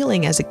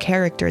revealing as a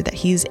character that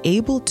he's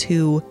able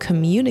to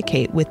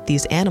communicate with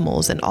these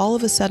animals. And all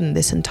of a sudden,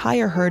 this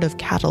entire herd of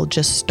cattle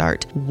just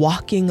start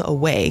walking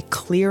away,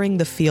 clearing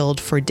the field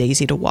for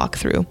Daisy to walk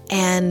through.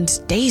 And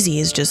Daisy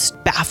is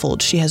just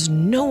baffled. She has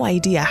no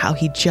idea how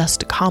he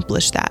just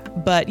accomplished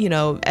that. But,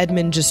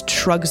 Edmund just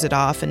shrugs it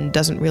off and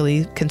doesn't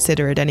really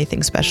consider it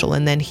anything special.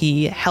 And then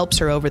he helps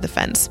her over the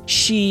fence.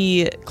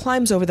 She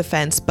climbs over the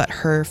fence, but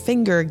her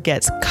finger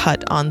gets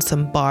cut on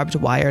some barbed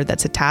wire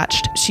that's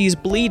attached. She's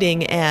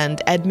bleeding,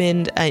 and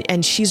Edmund,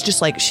 and she's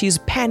just like, she's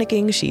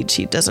panicking.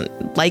 She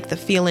doesn't like the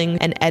feeling.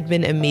 And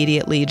Edmund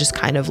immediately just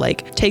kind of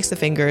like takes the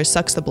finger,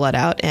 sucks the blood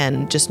out,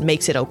 and just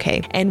makes it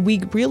okay. And we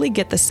really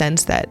get the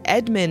sense that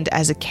Edmund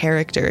as a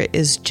character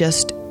is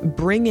just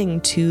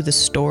bringing to the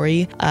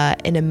story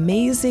an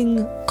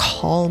amazing,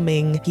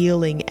 calming,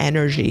 healing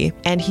energy,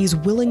 and he's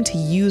willing to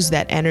use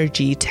that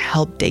energy to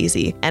help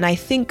Daisy. And I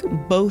think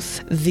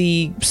both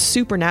the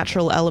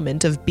supernatural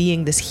element of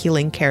being this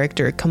healing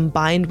character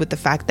combined with the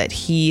fact that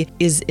he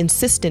is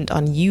insistent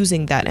on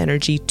using that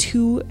energy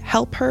to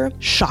help her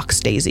shocks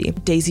Daisy.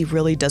 Daisy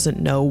really doesn't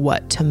know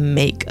what to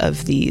make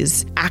of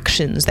these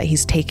actions that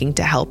he's taking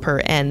to help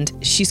her, and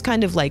she's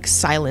kind of like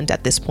silent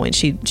at this point.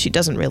 She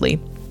doesn't really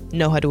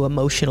know how to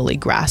emotionally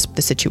grasp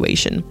the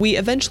situation. We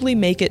eventually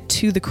make it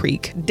to the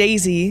creek.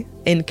 Daisy,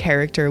 in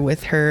character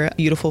with her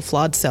beautiful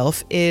flawed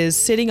self, is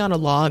sitting on a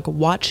log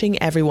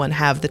watching everyone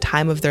have the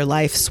time of their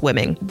life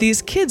swimming.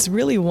 These kids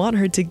really want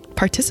her to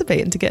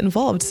participate and to get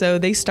involved, so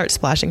they start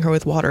splashing her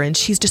with water, and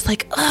she's just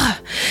like,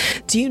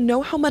 do you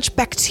know how much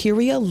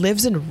bacteria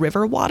lives in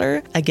river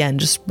water? Again,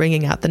 just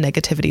bringing out the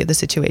negativity of the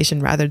situation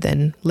rather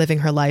than living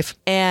her life.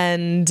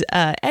 And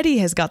Eddie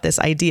has got this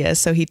idea,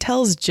 so he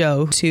tells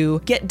Joe to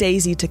get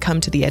Daisy to come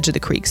to the edge of the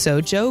creek.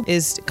 So Joe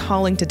is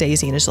calling to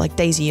Daisy and is like,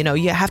 Daisy,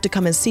 you have to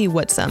come and see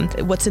what's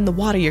in the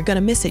water. You're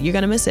gonna miss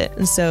it.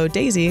 And so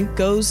Daisy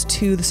goes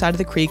to the side of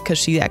the creek because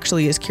she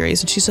actually is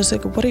curious, and she's just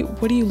like, what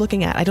are you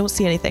looking at? I don't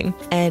see anything.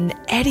 And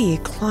Eddie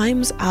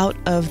climbs out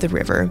of the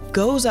river,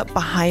 goes up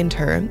behind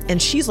her,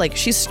 and she's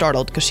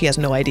startled because she has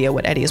no idea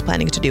what Eddie is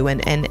planning to do.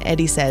 And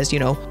Eddie says,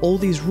 all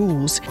these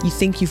rules, you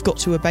think you've got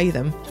to obey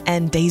them.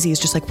 And Daisy is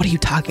just like, what are you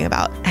talking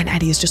about? And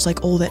Eddie is just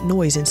like, all that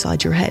noise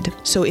inside your head.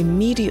 So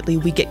immediately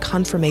we get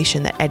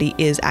confirmation that Eddie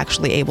is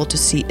actually able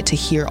to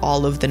hear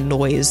all of the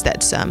noise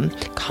that's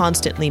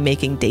constantly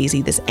making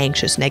Daisy this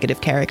anxious, negative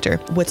character.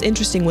 What's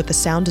interesting with the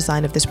sound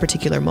design of this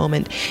particular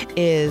moment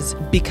is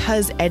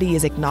because Eddie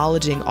is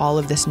acknowledging all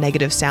of this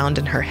negative sound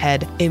in her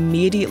head,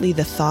 immediately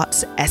the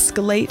thoughts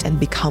escalate and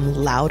become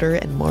louder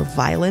and more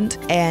violent.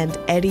 And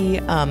Eddie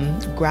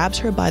grabs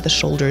her by the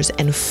shoulders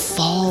and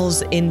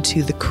falls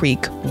into the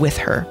creek with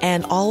her.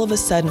 And all of a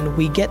sudden,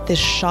 we get this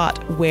shot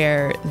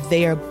where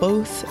they are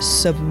both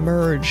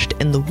submerged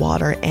in the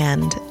water,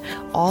 and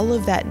all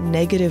of that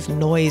negative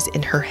noise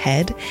in her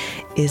head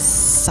is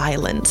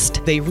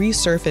silenced. They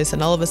resurface,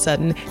 and all of a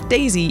sudden,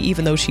 Daisy,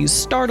 even though she's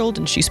startled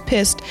and she's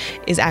pissed,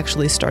 is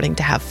actually starting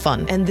to have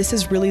fun. And this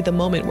is really the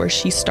moment where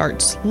she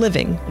starts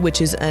living,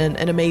 which is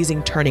an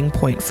amazing turning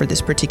point for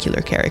this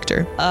particular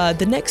character.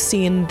 The next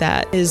scene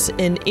that is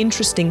an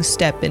interesting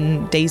step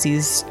in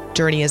Daisy's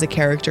journey as a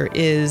character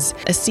is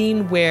a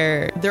scene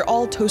where they're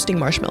all toasting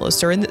marshmallows.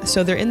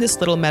 So they're in this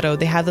little meadow,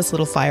 they have this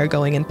little fire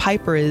going, and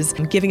Piper is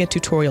giving a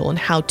tutorial on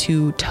how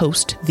to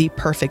toast the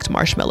perfect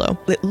marshmallow.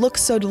 It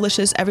looks so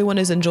delicious, everyone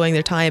is enjoying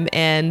their time,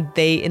 and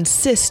they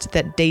insist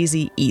that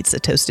Daisy eats a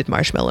toasted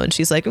marshmallow, and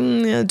she's like,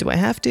 do I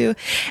have to?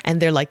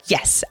 And they're like,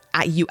 yes,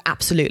 you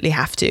absolutely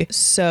have to.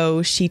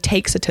 So she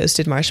takes a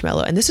toasted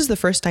marshmallow, and this is the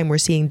first time we're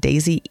seeing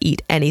Daisy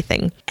eat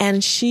anything,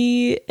 and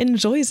she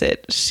enjoys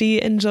it. She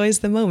enjoys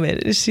the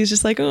moment. She's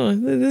just like, oh,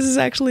 this is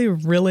actually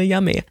really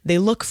yummy. They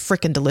look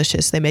freaking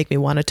delicious. They make me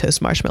want to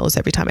toast marshmallows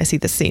every time I see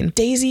this scene.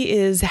 Daisy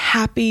is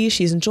happy.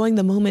 She's enjoying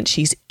the moment.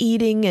 She's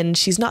eating, and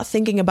she's not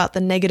thinking about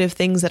the negative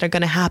things that are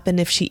going to happen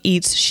if she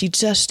eats. She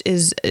just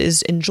is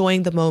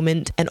enjoying the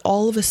moment. And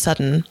all of a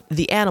sudden,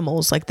 the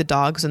animals, like the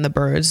dogs and the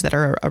birds that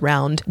are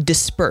around,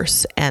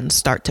 disperse and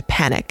start to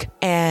panic.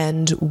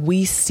 And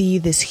we see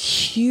this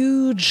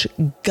huge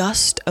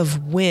gust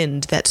of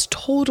wind that's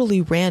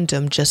totally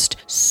random just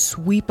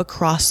sweep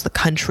across the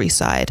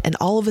countryside. And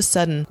all of a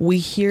sudden, we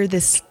hear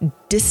this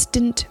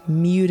distant,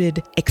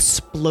 muted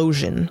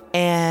explosion.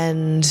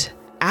 And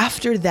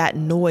after that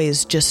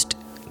noise just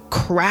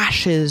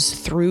crashes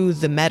through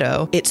the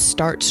meadow, it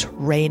starts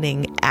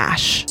raining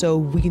ash. So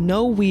we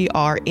know we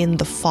are in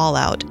the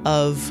fallout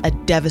of a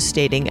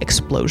devastating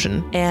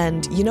explosion.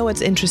 And you know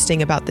what's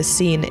interesting about this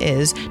scene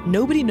is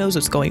nobody knows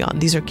what's going on.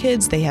 These are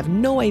kids. They have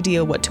no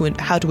idea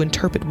how to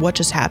interpret what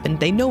just happened.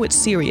 They know it's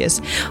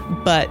serious,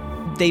 but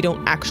they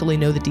don't actually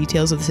know the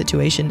details of the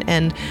situation.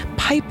 And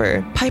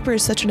Piper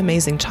is such an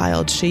amazing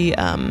child. She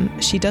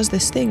does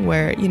this thing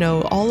where,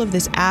 all of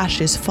this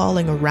ash is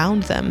falling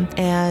around them,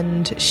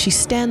 and she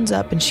stands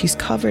up and she's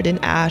covered in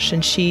ash,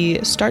 and she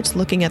starts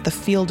looking at the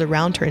field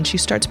around her, and she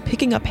starts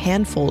picking up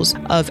handfuls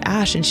of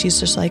ash, and she's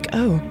just like,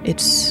 oh,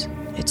 it's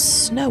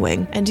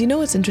snowing. And you know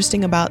what's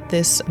interesting about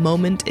this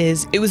moment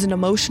is it was an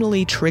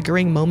emotionally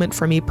triggering moment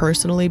for me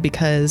personally,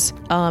 because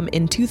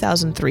in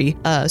 2003,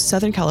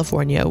 Southern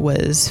California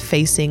was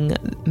facing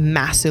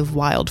massive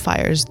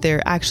wildfires.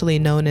 They're actually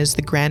known as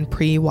the Grand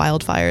Prix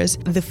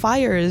wildfires. The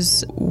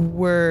fires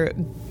were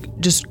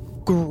just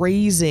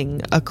grazing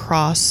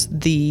across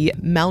the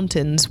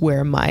mountains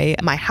where my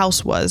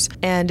house was.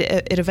 And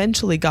it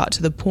eventually got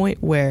to the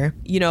point where,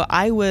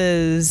 I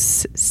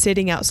was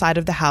sitting outside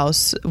of the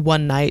house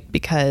one night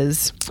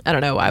because, I don't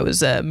know, I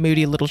was a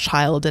moody little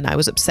child and I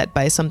was upset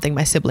by something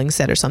my siblings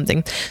said or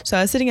something. So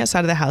I was sitting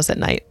outside of the house at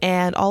night,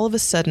 and all of a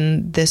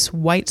sudden this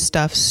white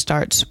stuff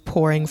starts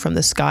pouring from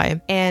the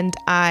sky. And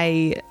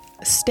I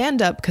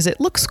stand up because it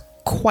looks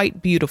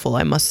quite beautiful,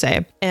 I must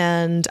say.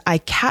 And I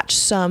catch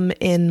some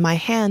in my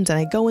hand, and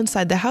I go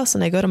inside the house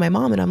and I go to my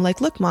mom and I'm like,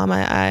 look, Mom,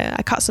 I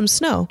caught some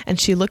snow. And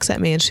she looks at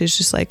me and she's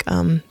just like,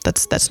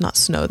 that's not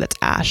snow, that's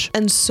ash.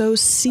 And so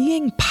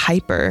seeing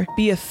Piper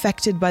be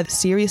affected by the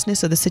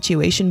seriousness of the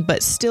situation,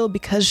 but still,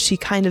 because she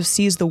kind of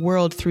sees the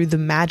world through the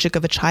magic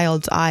of a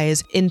child's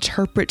eyes,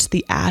 interprets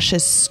the ash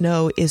as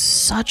snow, is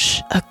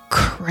such a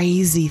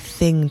crazy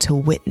thing to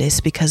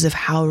witness because of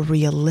how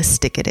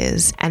realistic it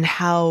is and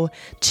how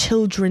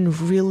children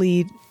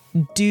really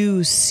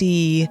do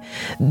see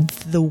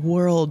the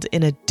world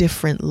in a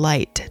different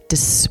light,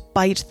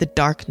 despite the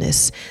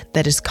darkness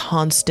that is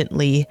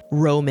constantly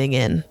roaming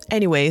in.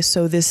 Anyway,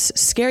 so this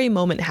scary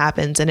moment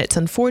happens, and it's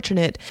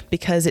unfortunate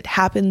because it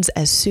happens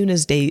as soon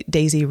as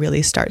Daisy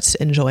really starts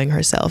enjoying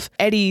herself.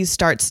 Eddie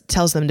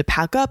tells them to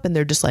pack up, and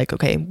they're just like,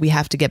 okay, we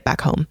have to get back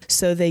home.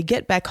 So they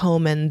get back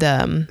home, and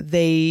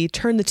they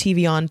turn the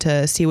TV on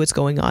to see what's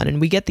going on,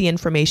 and we get the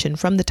information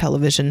from the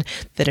television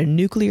that a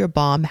nuclear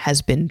bomb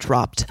has been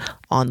dropped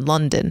on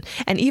London.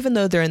 And even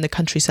though they're in the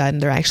countryside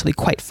and they're actually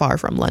quite far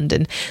from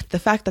London, the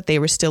fact that they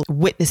were still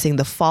witnessing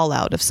the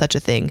fallout of such a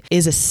thing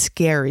is a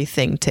scary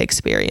thing to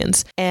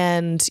experience.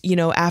 And,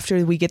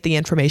 after we get the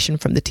information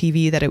from the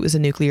TV that it was a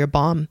nuclear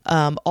bomb,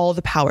 all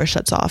the power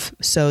shuts off.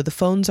 So the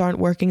phones aren't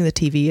working, the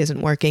TV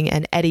isn't working,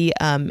 and Eddie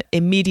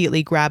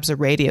immediately grabs a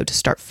radio to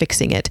start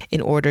fixing it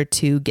in order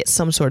to get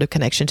some sort of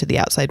connection to the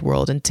outside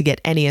world and to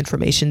get any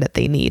information that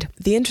they need.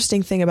 The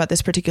interesting thing about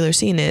this particular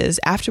scene is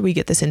after we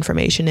get this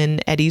information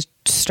and Eddie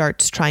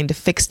starts trying to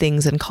fix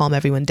things and calm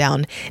everyone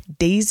down,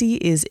 Daisy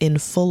is in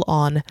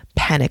full-on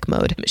panic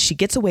mode. She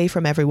gets away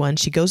from everyone.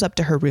 She goes up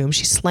to her room.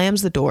 She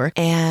slams the door,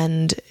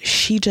 and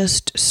she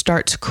just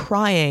starts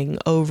crying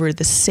over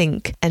the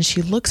sink. And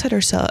she looks at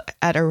herself,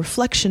 at a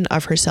reflection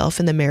of herself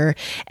in the mirror,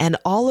 and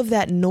all of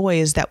that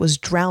noise that was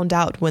drowned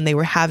out when they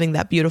were having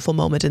that beautiful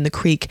moment in the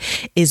creek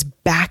is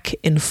back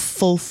in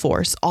full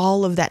force.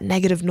 All of that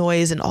negative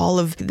noise and all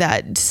of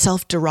that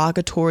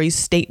self-derogatory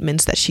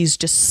statements that she's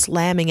just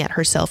slamming at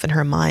herself in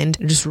her mind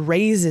just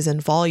raises in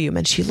volume.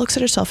 And she looks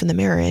at herself in the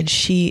mirror and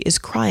she is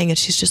crying, and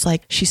she's just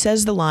like, she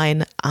says the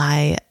line,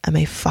 "I am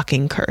a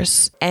fucking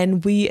curse."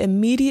 And we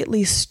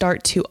immediately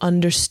start to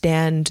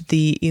understand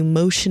the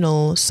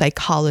emotional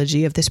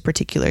psychology of this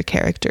particular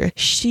character.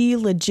 She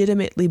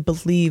legitimately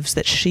believes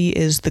that she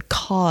is the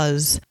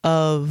cause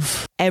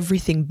of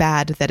everything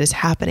bad that is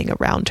happening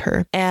around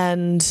her.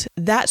 And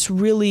that's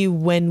really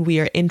when we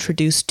are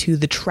introduced to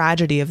the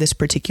tragedy of this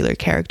particular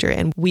character,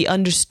 and we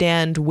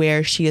understand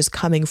where she is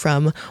coming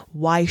from,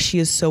 why she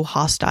is so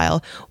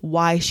hostile,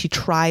 why she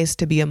tries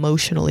to be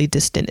emotionally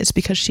distant. It's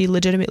because she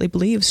legitimately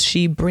believes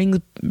she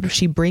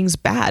brings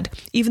bad,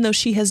 even though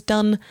she has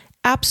done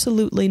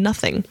absolutely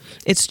nothing.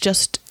 It's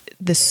just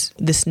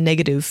this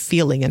negative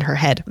feeling in her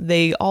head.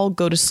 They all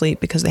go to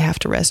sleep because they have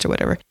to rest or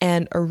whatever.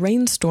 And a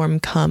rainstorm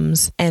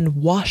comes and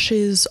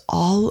washes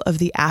all of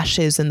the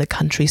ashes in the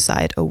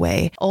countryside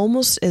away,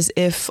 almost as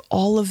if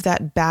all of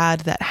that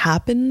bad that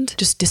happened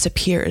just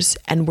disappears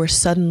and we're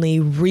suddenly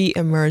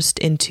re-immersed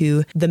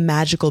into the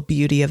magical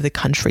beauty of the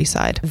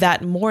countryside.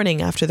 That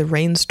morning after the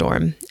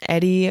rainstorm,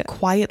 Eddie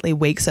quietly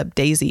wakes up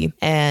Daisy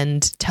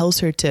and tells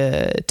her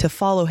to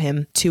follow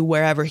him to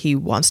wherever he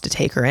wants to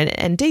take her.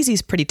 And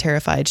Daisy's pretty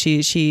terrified.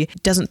 She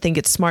doesn't think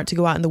it's smart to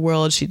go out in the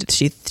world.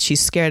 She's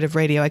scared of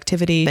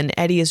radioactivity. And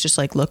Eddie is just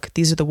like, look,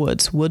 these are the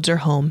woods. Woods are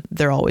home.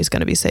 They're always going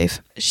to be safe.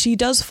 She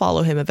does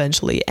follow him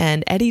eventually,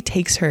 and Eddie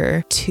takes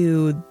her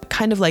to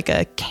kind of like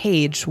a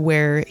cage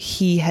where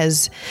he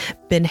has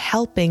been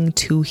helping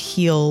to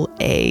heal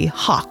a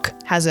hawk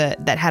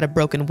that had a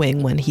broken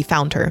wing when he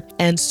found her.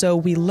 And so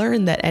we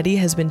learn that Eddie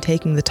has been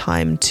taking the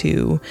time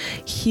to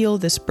heal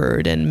this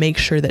bird and make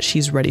sure that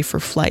she's ready for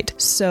flight.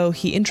 So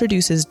he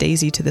introduces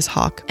Daisy to this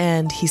hawk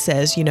and he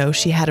says,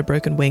 she had a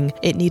broken wing.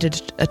 It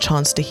needed a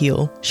chance to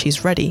heal.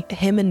 She's ready.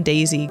 Him and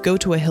Daisy go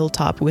to a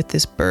hilltop with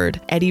this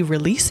bird. Eddie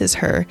releases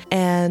her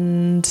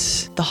and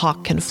the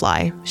hawk can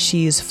fly.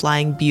 She's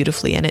flying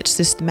beautifully, and it's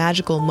this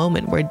magical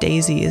moment where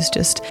Daisy is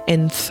just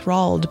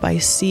enthralled by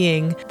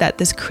seeing that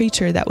this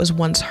creature that was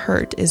once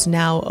hurt is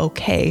now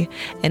okay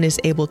and is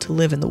able to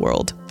live in the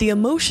world. The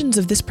emotions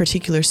of this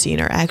particular scene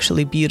are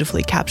actually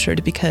beautifully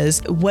captured,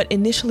 because what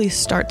initially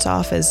starts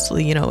off as,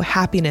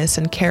 happiness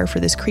and care for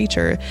this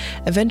creature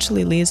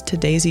eventually leads to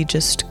Daisy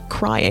just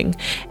crying.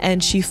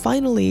 And she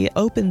finally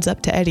opens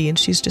up to Eddie and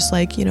she's just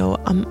like,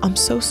 I'm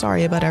so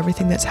sorry about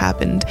everything that's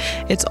happened.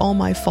 It's all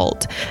my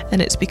fault.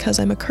 And it's because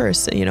I'm a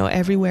curse.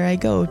 Everywhere I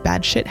go,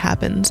 bad shit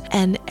happens.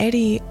 And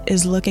Eddie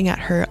is looking at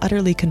her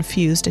utterly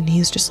confused, and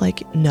he's just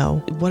like,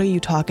 no, what are you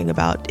talking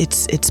about?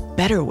 It's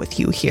better with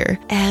you here.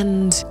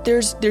 And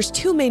there's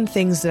two main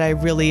things that I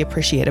really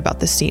appreciate about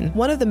this scene.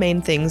 One of the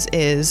main things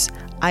is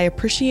I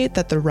appreciate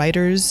that the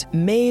writers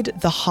made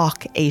the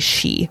hawk a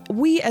she.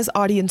 We as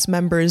audience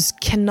members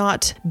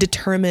cannot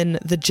determine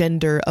the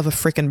gender of a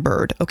frickin'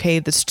 bird, okay?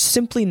 That's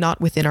simply not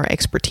within our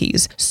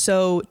expertise.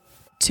 So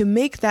to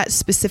make that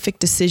specific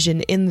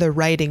decision in the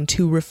writing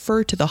to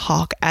refer to the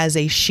hawk as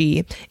a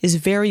she is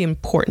very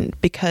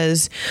important,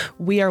 because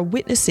we are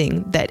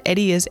witnessing that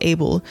Eddie is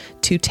able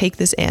to take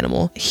this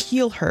animal,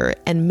 heal her,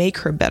 and make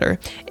her better.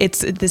 It's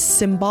this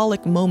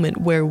symbolic moment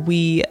where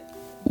we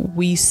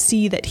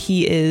see that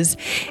he is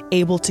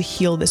able to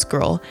heal this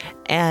girl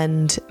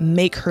and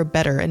make her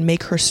better and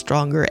make her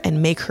stronger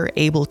and make her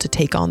able to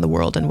take on the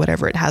world and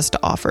whatever it has to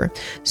offer.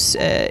 So,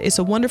 it's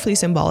a wonderfully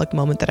symbolic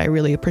moment that I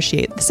really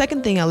appreciate. The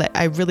second thing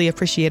I really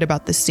appreciate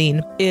about this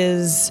scene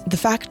is the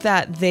fact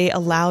that they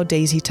allow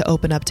Daisy to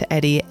open up to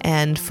Eddie,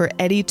 and for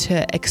Eddie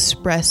to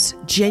express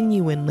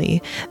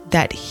genuinely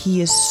that he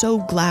is so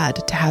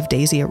glad to have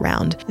Daisy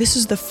around. This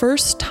is the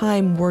first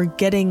time we're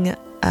getting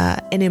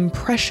an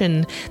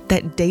impression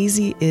that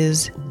Daisy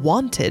is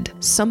wanted,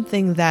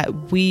 something that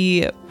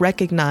we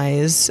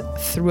recognize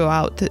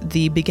throughout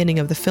the beginning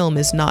of the film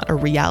is not a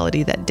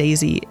reality that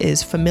Daisy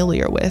is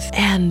familiar with.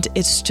 And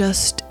it's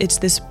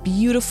this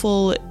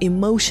beautiful,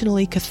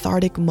 emotionally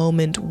cathartic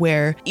moment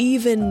where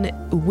even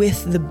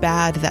with the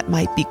bad that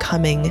might be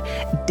coming,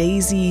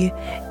 Daisy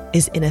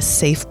is in a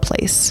safe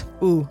place.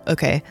 Ooh,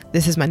 okay.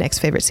 This is my next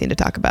favorite scene to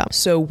talk about.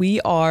 So we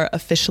are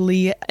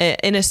officially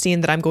in a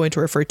scene that I'm going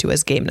to refer to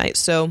as game night.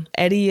 So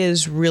Eddie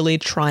is really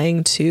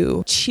trying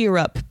to cheer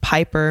up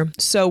Piper.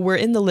 So we're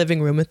in the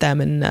living room with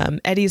them, and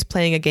Eddie is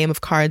playing a game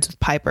of cards with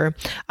Piper.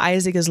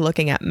 Isaac is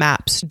looking at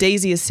maps.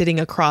 Daisy is sitting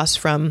across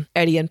from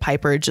Eddie and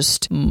Piper,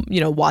 just,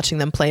 watching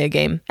them play a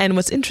game. And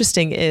what's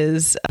interesting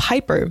is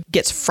Piper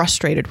gets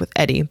frustrated with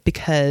Eddie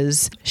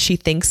because she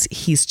thinks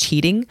he's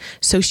cheating.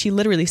 So she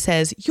literally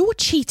says, "You're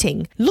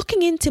cheating,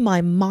 looking into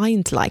my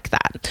mind like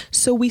that."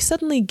 So we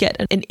suddenly get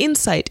an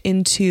insight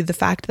into the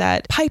fact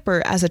that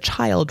Piper as a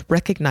child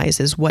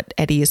recognizes what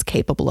Eddie is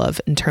capable of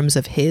in terms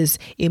of his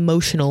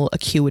emotional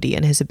acuity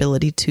and his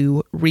ability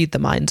to read the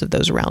minds of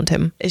those around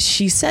him.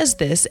 She says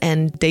this,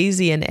 and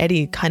Daisy and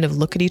Eddie kind of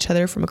look at each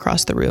other from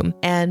across the room,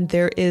 and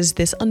there is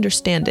this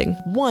understanding.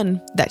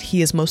 One, that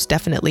he is most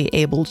definitely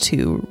able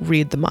to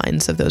read the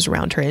minds of those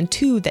around her, and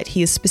two, that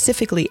he is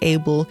specifically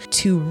able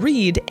to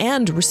read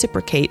and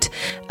reciprocate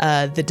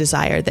the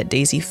desire that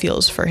Daisy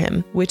feels for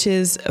him, which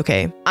is,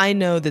 okay, I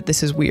know that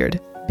this is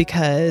weird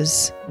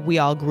because we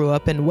all grew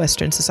up in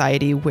Western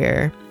society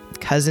where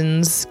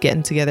cousins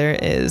getting together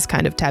is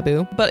kind of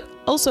taboo, but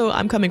also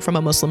I'm coming from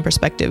a Muslim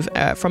perspective,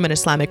 from an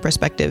Islamic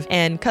perspective,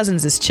 and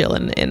cousins is chill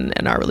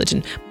in our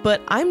religion.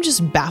 But I'm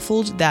just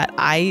baffled that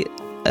I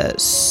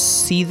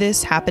see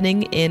this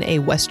happening in a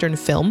Western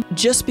film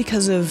just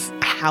because of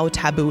how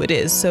taboo it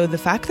is. So the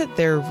fact that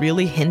they're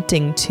really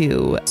hinting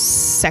to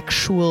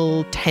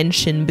sexual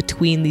tension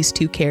between these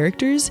two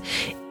characters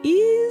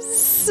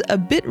is a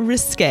bit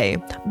risque,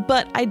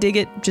 but I dig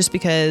it just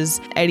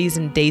because Eddie's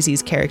and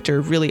Daisy's character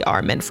really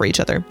are meant for each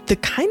other. The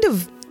kind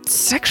of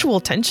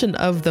sexual tension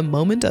of the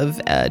moment of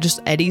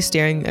just Eddie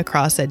staring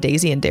across at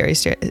Daisy and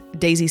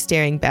Daisy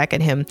staring back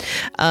at him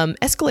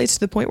escalates to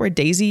the point where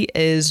Daisy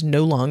is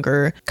no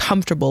longer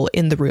comfortable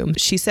in the room.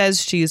 She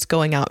says she's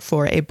going out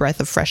for a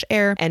breath of fresh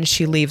air, and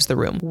she leaves the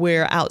room.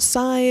 We're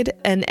outside,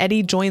 and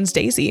Eddie joins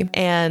Daisy,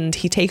 and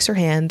he takes her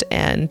hand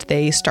and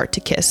they start to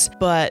kiss.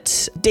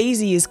 But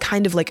Daisy is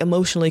kind of like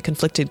emotionally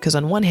conflicted because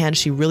on one hand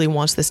she really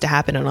wants this to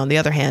happen, and on the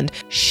other hand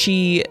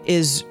she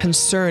is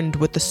concerned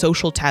with the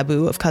social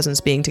taboo of cousins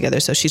being together together.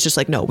 So she's just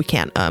like, no, we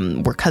can't.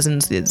 We're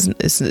cousins.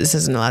 This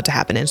isn't allowed to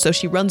happen. And so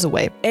she runs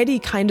away. Eddie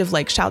kind of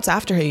like shouts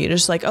after her. You're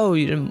just like, oh,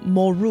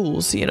 more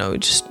rules,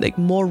 just like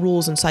more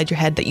rules inside your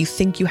head that you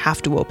think you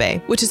have to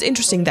obey, which is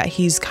interesting that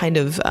he's kind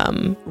of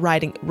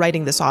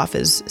writing this off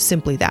as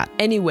simply that.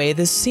 Anyway,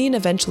 this scene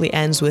eventually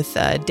ends with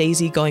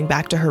Daisy going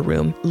back to her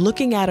room,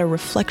 looking at a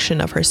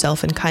reflection of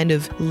herself and kind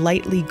of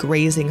lightly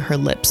grazing her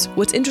lips.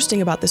 What's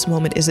interesting about this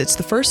moment is it's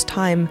the first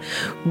time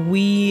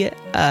we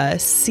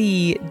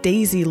see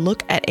Daisy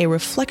look at a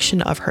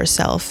reflection of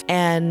herself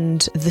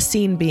and the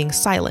scene being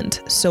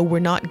silent. So we're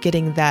not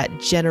getting that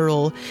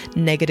general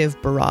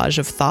negative barrage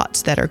of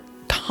thoughts that are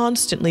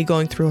constantly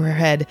going through her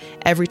head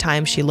every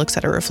time she looks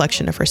at a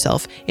reflection of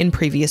herself in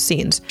previous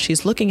scenes.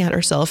 She's looking at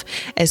herself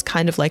as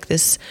kind of like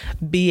this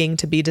being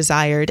to be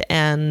desired,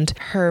 and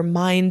her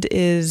mind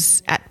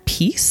is at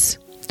peace,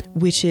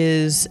 which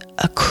is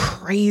a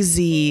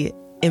crazy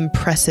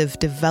impressive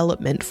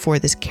development for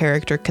this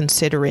character,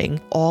 considering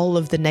all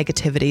of the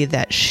negativity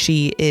that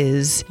she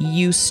is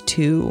used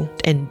to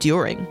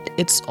enduring.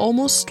 It's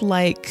almost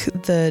like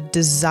the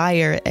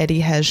desire Eddie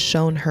has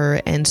shown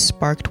her and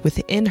sparked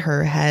within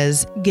her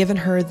has given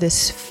her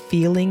this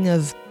feeling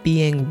of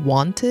being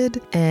wanted,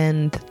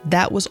 and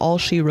that was all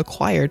she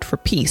required for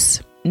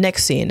peace.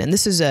 Next scene, and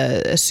this is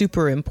a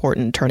super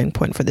important turning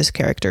point for this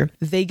character.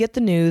 They get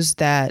the news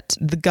that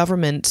the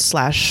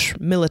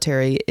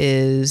government/military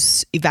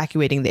is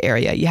evacuating the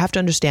area. You have to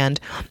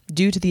understand,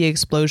 due to the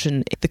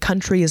explosion, the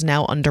country is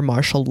now under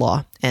martial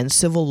law and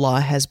civil law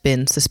has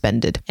been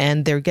suspended.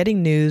 And they're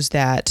getting news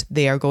that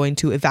they are going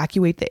to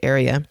evacuate the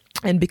area.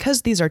 And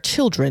because these are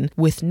children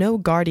with no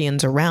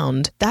guardians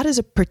around, that is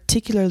a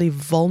particularly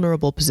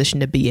vulnerable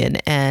position to be in.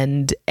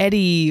 And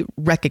Eddie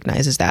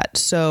recognizes that.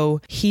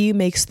 So he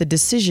makes the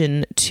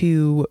decision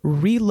to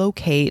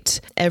relocate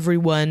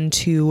everyone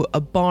to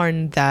a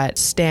barn that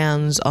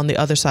stands on the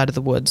other side of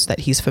the woods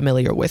that he's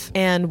familiar with.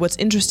 And what's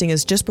interesting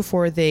is just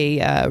before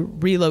they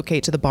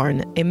relocate to the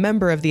barn, a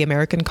member of the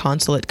American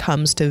consulate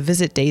comes to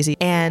visit Daisy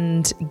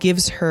and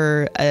gives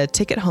her a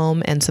ticket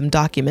home and some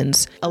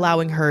documents,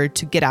 allowing her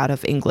to get out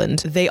of England.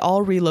 They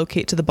all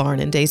relocate to the barn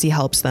and Daisy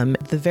helps them.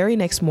 The very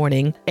next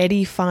morning,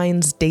 Eddie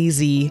finds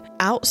Daisy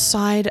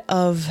outside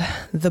of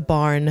the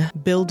barn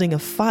building a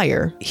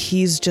fire.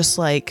 He's just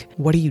like,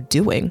 what are you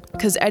doing?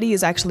 Because Eddie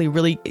is actually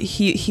really,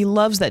 he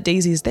loves that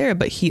Daisy's there,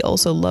 but he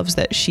also loves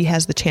that she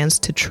has the chance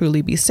to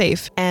truly be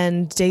safe.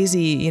 And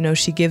Daisy,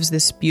 she gives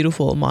this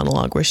beautiful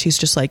monologue where she's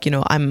just like,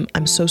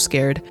 I'm so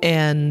scared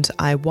and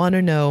I want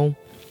to know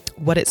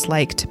what it's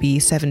like to be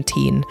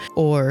 17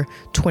 or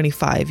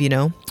 25,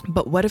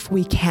 But what if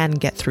we can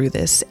get through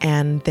this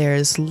and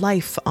there's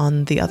life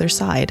on the other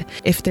side?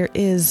 If there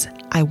is,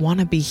 I want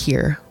to be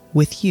here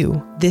with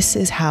you. This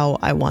is how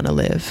I want to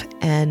live.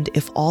 And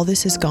if all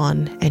this is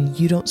gone and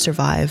you don't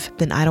survive,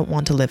 then I don't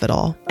want to live at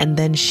all. And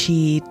then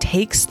she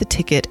takes the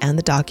ticket and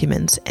the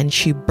documents and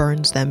she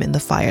burns them in the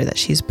fire that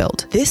she's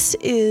built. This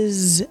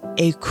is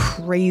a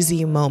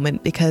crazy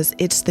moment because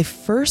it's the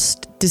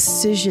first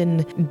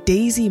decision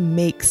Daisy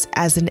makes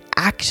as an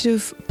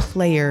active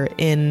player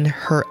in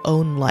her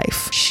own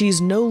life.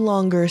 She's no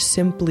longer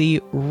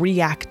simply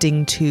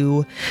reacting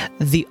to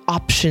the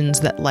options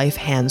that life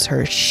hands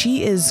her.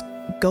 She is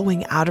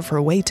going out of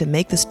her way to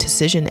make this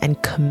decision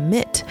and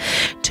commit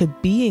to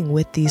being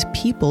with these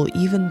people,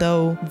 even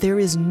though there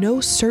is no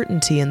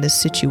certainty in this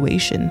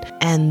situation.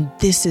 And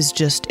this is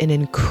just an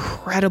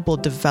incredible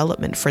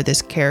development for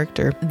this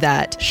character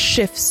that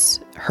shifts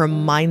her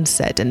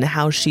mindset and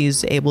how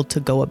she's able to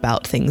go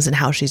about things and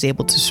how she's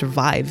able to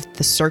survive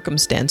the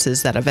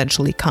circumstances that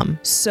eventually come.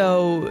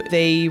 So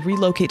they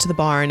relocate to the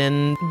barn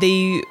and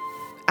they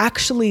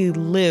actually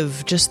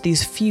live just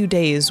these few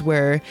days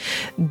where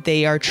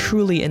they are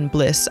truly in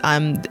bliss.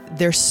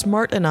 They're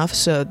smart enough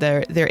so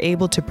they're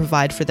able to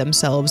provide for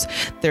themselves.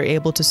 They're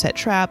able to set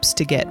traps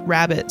to get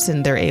rabbits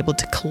and they're able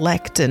to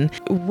collect. And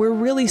we're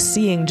really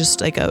seeing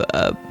just like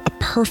a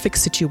perfect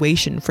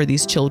situation for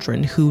these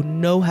children who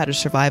know how to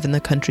survive in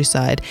the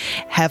countryside,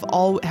 have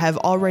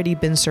already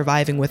been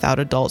surviving without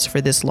adults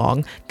for this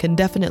long, can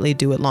definitely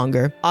do it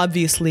longer.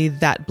 Obviously,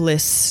 that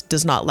bliss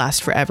does not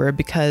last forever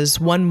because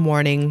one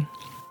morning,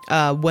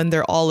 when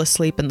they're all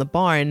asleep in the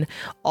barn,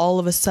 all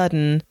of a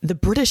sudden, the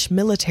British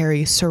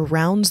military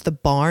surrounds the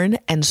barn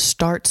and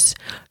starts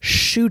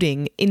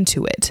shooting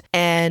into it.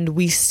 And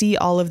we see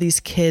all of these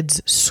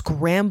kids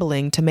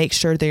scrambling to make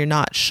sure they're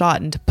not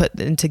shot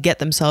and to get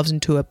themselves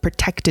into a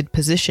protected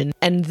position.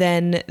 And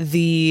then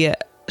the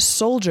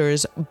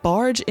soldiers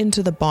barge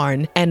into the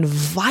barn and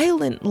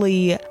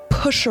violently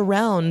push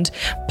around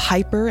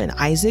Piper and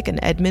Isaac and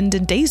Edmund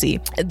and Daisy.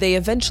 They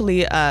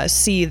eventually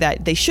see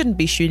that they shouldn't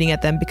be shooting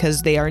at them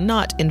because they are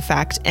not, in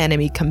fact,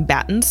 enemy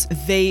combatants.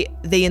 They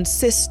they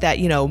insist that,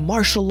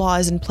 martial law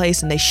is in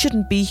place and they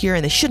shouldn't be here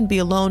and they shouldn't be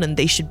alone and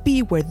they should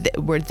be where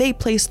they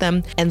place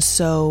them. And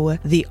so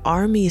the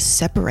army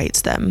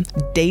separates them.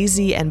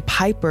 Daisy and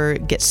Piper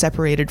get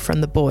separated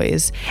from the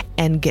boys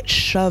and get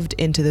shoved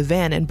into the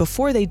van. And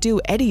before they do,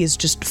 Eddie is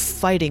just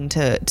fighting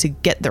to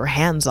get their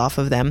hands off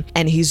of them.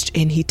 And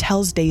he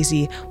tells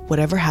Daisy,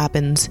 whatever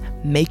happens,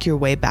 make your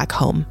way back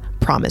home.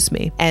 Promise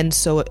me. And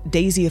so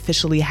Daisy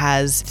officially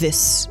has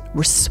this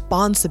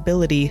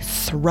responsibility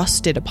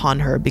thrusted upon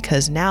her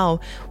because now,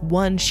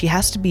 one, she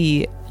has to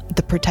be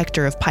the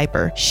protector of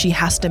Piper. She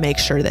has to make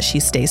sure that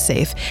she stays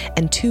safe.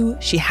 And two,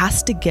 she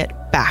has to get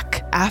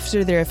back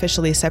after they're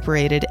officially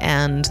separated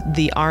and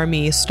the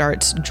army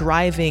starts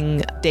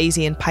driving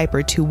Daisy and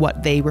Piper to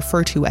what they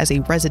refer to as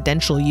a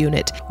residential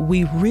unit.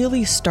 We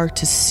really start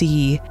to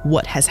see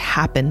what has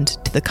happened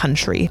to the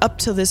country. Up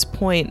to this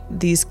point,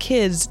 these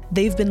kids,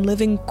 they've been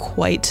living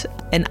quite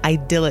an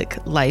idyllic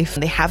life.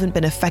 They haven't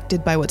been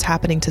affected by what's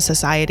happening to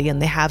society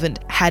and they haven't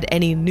had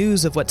any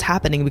news of what's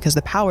happening because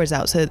the power's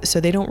out, so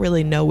they don't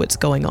really know what's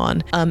going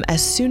on.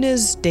 As soon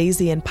as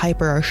Daisy and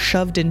Piper are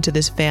shoved into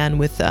this van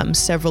with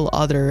several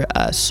other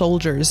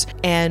soldiers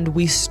and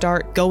we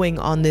start going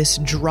on this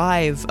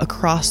drive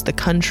across the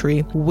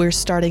country, we're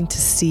starting to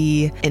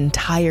see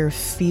entire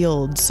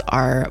fields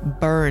are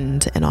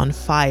burned and on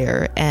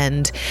fire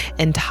and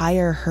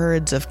entire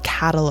herds of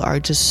cattle are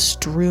just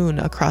strewn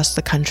across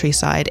the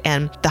countryside,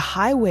 and the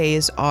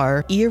highways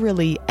are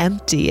eerily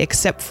empty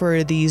except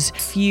for these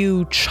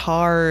few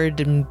charred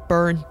and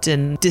burnt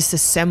and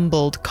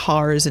disassembled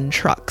cars and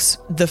trucks.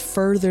 The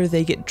further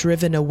they get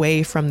driven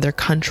away from their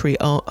country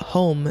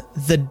home,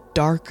 the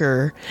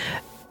darker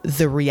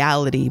the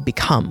reality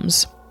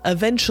becomes.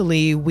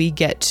 Eventually, we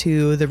get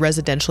to the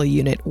residential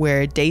unit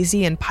where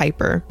Daisy and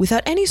Piper,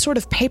 without any sort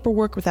of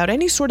paperwork, without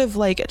any sort of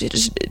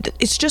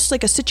it's just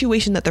like a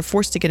situation that they're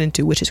forced to get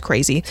into, which is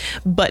crazy,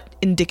 but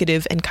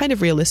indicative and kind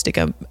of realistic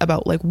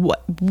about like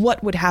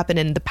what would happen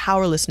and the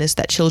powerlessness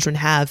that children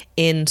have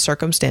in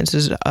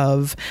circumstances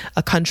of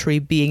a country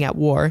being at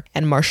war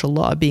and martial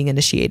law being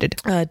initiated.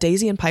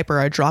 Daisy and Piper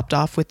are dropped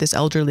off with this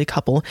elderly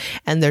couple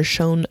and they're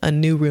shown a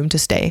new room to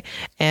stay.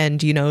 And,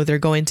 they're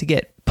going to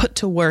get put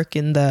to work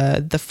in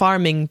the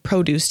farming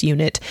produce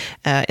unit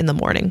in the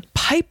morning.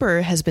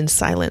 Piper has been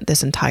silent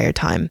this entire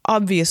time.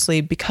 Obviously,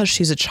 because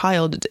she's a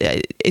child,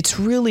 it's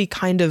really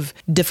kind of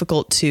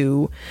difficult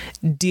to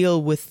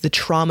deal with the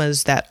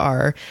traumas that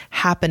are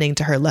happening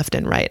to her left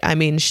and right. I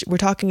mean, we're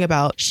talking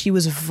about she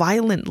was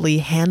violently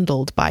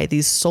handled by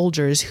these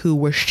soldiers who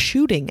were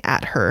shooting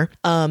at her.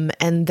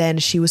 And then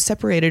she was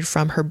separated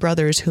from her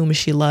brothers whom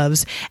she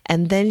loves.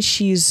 And then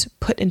she's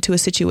put into a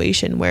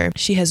situation where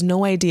she has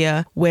no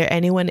idea where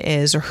anyone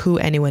is or who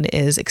anyone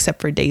is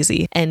except for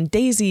Daisy. And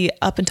Daisy,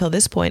 up until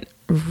this point,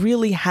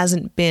 really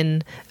hasn't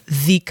been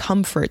the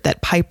comfort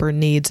that Piper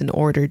needs in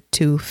order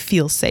to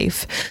feel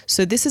safe.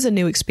 So this is a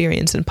new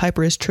experience and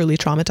Piper is truly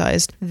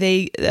traumatized.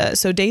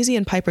 So Daisy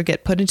and Piper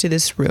get put into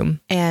this room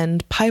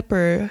and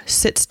Piper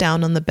sits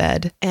down on the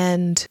bed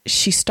and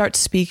she starts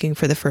speaking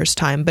for the first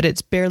time, but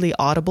it's barely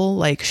audible.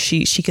 Like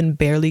she can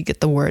barely get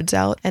the words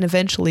out. And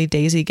eventually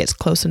Daisy gets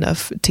close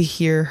enough to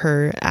hear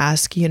her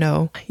ask,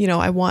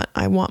 I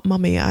want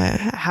mommy.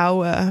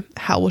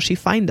 How will she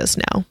find us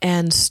now?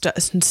 And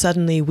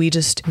suddenly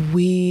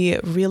we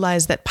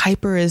realize that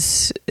Piper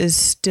is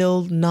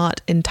still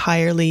not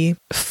entirely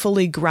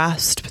fully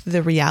grasped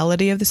the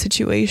reality of the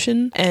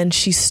situation, and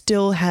she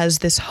still has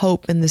this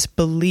hope and this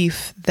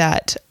belief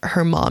that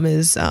her mom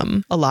is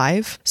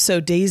alive. So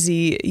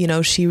Daisy,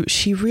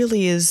 she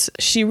really is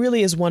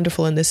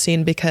wonderful in this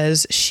scene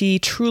because she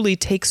truly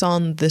takes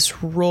on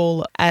this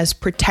role as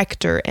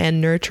protector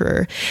and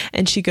nurturer,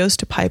 and she goes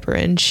to Piper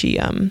and she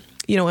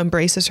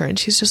embraces her and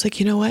she's just like,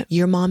 you know what?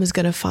 Your mom is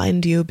going to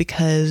find you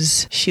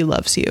because she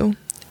loves you.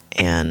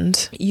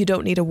 And you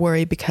don't need to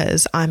worry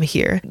because I'm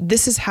here.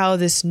 This is how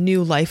this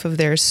new life of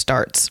theirs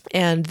starts.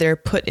 And they're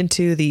put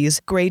into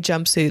these gray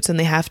jumpsuits and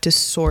they have to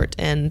sort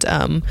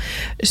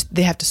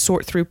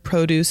through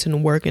produce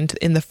and work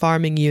in the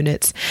farming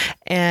units.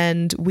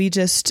 And we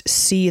just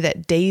see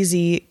that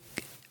Daisy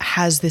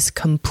has this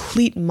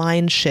complete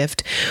mind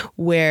shift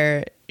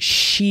where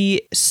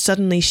she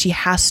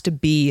has to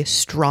be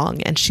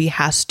strong and she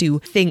has to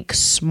think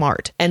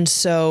smart. And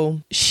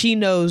so she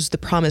knows the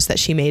promise that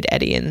she made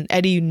Eddie, and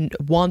Eddie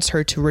wants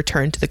her to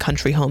return to the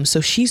country home.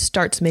 So she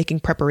starts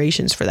making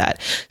preparations for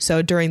that.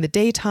 So during the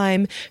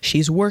daytime,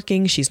 she's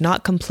working, she's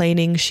not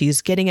complaining,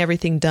 she's getting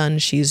everything done,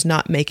 she's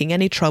not making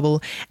any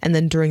trouble. And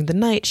then during the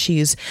night,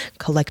 she's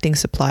collecting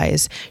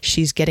supplies,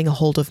 she's getting a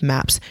hold of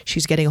maps,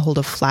 she's getting a hold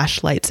of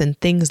flashlights and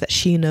things that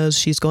she knows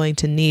she's going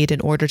to need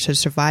in order to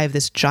survive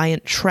this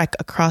giant trek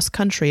across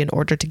country in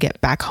order to get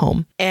back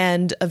home.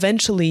 And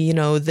eventually,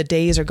 the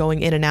days are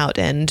going in and out.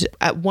 And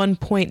at one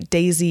point,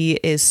 Daisy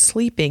is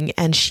sleeping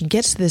and she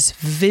gets this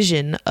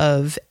vision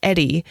of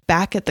Eddie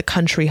back at the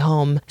country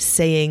home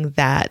saying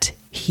that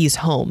he's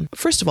home.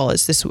 First of all,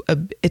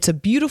 it's a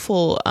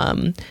beautiful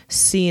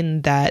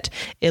scene that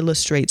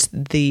illustrates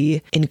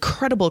the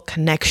incredible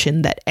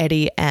connection that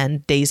Eddie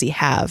and Daisy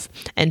have.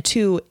 And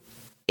two,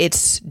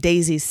 it's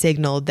Daisy's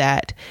signal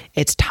that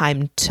it's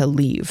time to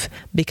leave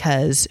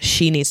because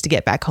she needs to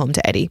get back home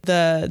to Eddie.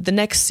 The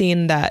next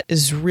scene that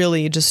is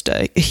really just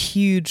a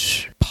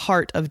huge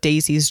part of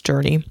Daisy's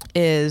journey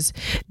is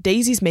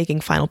Daisy's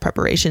making final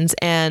preparations,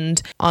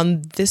 and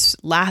on this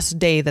last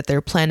day that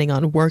they're planning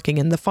on working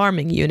in the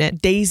farming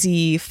unit,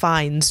 Daisy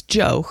finds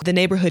Joe, the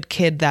neighborhood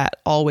kid that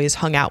always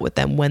hung out with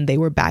them when they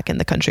were back in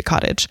the country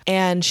cottage,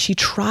 and she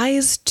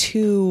tries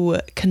to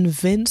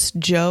convince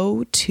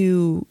Joe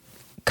to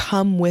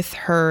come with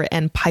her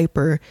and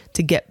Piper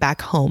to get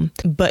back home.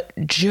 But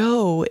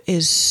Joe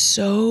is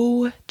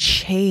so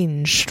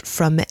changed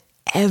from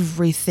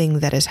everything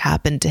that has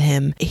happened to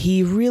him.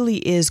 He really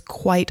is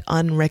quite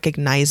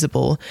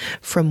unrecognizable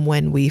from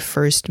when we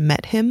first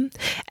met him.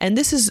 And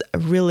this is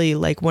really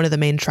like one of the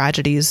main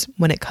tragedies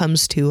when it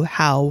comes to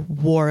how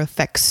war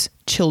affects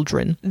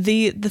children.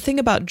 The thing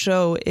about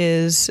Joe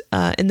is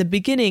in the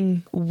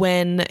beginning,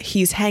 when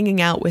he's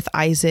hanging out with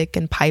Isaac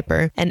and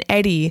Piper and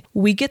Eddie,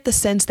 we get the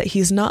sense that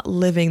he's not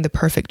living the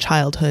perfect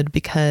childhood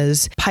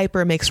because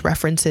Piper makes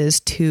references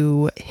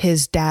to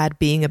his dad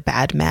being a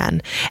bad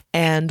man.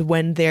 And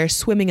when they're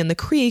swimming in the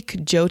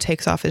creek, Joe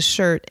takes off his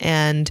shirt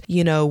and,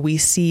 we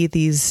see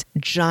these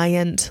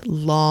giant,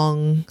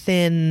 long,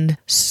 thin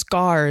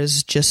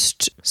scars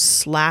just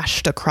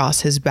slashed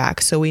across his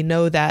back. So we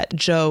know that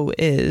Joe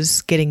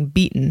is getting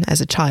beaten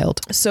as a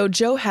child. So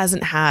Joe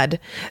hasn't had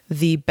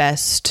the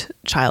best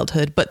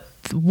childhood, but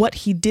what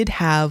he did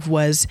have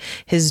was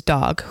his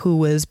dog, who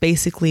was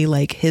basically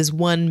like his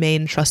one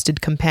main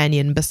trusted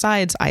companion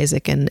besides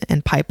Isaac and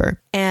Piper.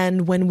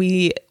 And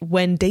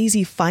when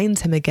Daisy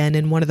finds him again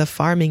in one of the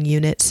farming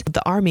units,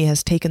 the army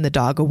has taken the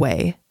dog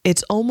away.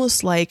 It's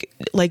almost like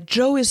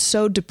Joe is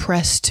so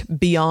depressed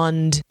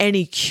beyond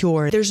any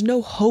cure. There's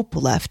no hope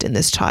left in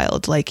this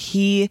child. Like,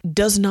 he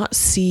does not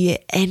see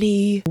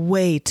any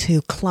way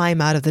to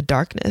climb out of the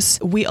darkness.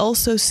 We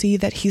also see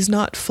that he's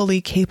not fully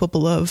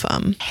capable of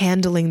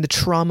handling the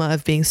trauma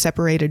of being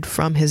separated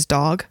from his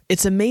dog.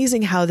 It's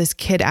amazing how this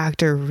kid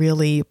actor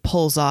really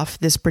pulls off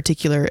this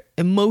particular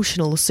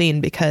emotional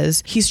scene,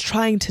 because he's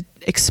trying to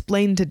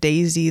explain to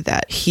Daisy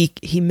that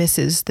he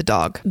misses the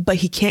dog, but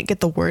he can't get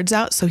the words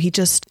out, so he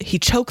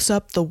chokes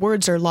up, the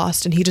words are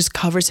lost, and he just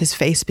covers his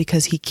face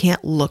because he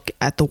can't look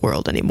at the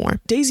world anymore.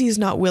 Daisy is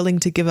not willing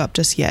to give up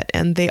just yet,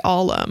 and they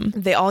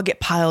all get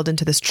piled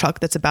into this truck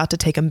that's about to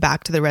take him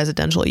back to the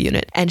residential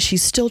unit, and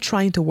she's still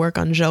trying to work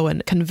on Joe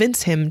and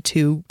convince him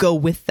to go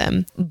with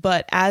them.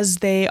 But as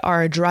they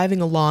are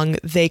driving along,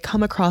 they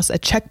come across a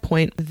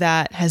checkpoint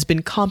that has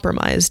been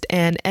compromised,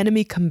 and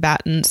enemy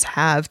combatants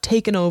have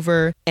taken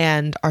over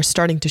and are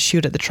starting to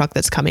shoot at the truck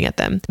that's coming at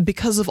them.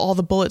 Because of all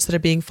the bullets that are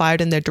being fired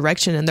in their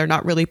direction, and they're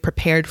not really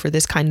prepared for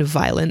this kind of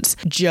violence,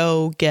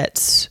 Joe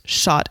gets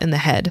shot in the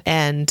head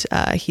and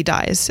he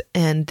dies.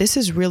 And this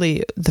is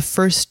really the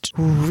first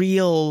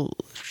real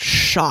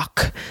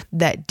shock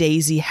that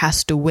Daisy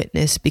has to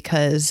witness,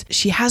 because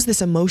she has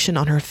this emotion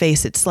on her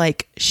face. It's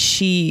like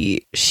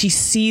she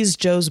sees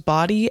Joe's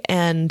body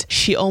and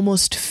she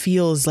almost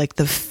feels like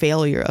the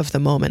failure of the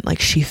moment.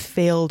 Like, she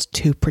failed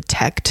to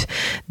protect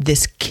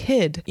this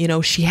kid,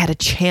 she had a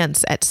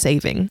chance at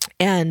saving.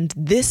 And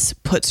this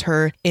puts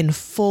her in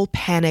full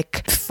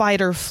panic, fight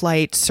or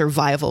flight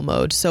survival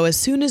mode. So as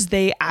soon as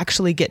they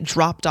actually get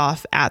dropped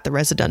off at the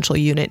residential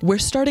unit, we're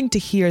starting to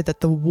hear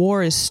that the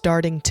war is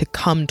starting to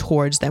come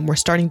towards them. We're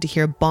starting to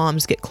hear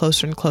bombs get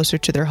closer and closer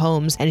to their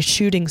homes, and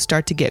shooting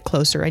start to get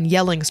closer, and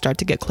yelling start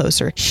to get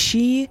closer.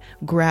 She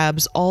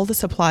grabs all the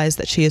supplies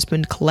that she has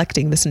been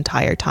collecting this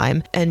entire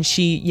time, and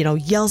she,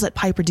 yells at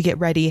Piper to get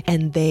ready,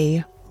 and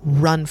they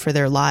run for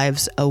their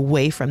lives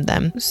away from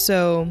them.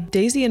 So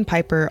Daisy and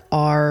Piper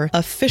are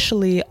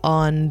officially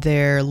on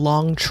their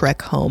long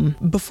trek home.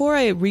 Before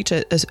I reach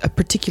a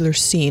particular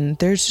scene,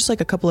 there's just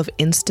like a couple of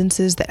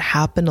instances that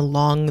happen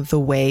along the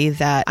way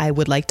that I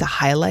would like to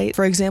highlight.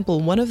 For example,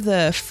 one of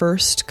the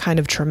first kind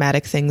of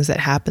traumatic things that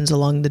happens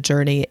along the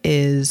journey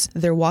is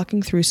they're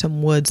walking through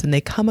some woods and they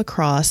come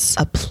across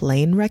a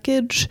plane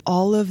wreckage.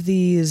 All of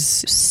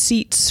these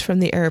seats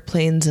from the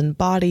airplanes and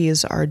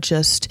bodies are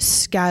just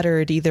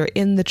scattered either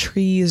in the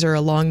trees or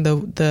along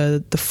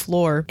the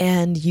floor,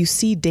 and you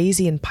see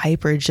Daisy and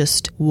Piper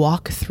just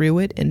walk through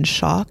it in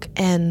shock.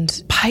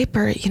 And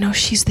Piper,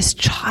 she's this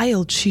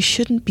child, she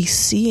shouldn't be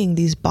seeing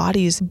these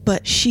bodies,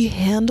 but she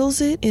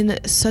handles it in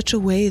such a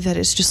way that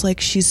it's just like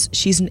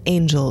she's an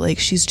angel. Like,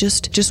 she's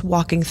just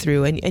walking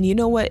through. And you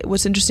know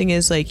what's interesting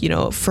is, like,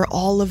 for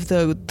all of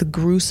the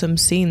gruesome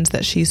scenes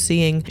that she's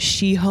seeing,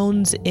 she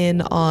hones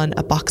in on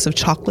a box of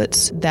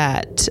chocolates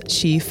that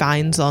she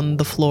finds on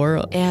the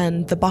floor,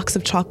 and the box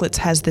of chocolates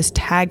has this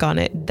tag on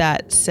it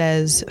that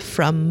says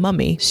 "from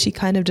Mummy." She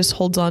kind of just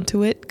holds on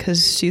to it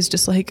because she's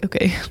just like,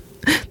 okay,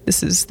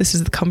 this is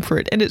the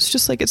comfort. And it's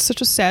just like, it's such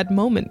a sad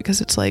moment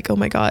because it's like, oh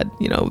my God,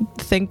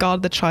 thank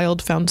God the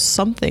child found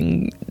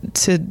something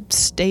to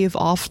stave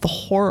off the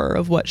horror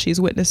of what she's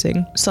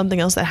witnessing. Something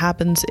else that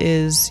happens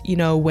is,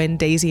 when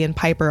Daisy and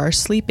Piper are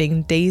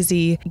sleeping,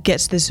 Daisy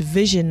gets this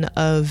vision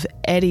of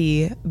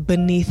Eddie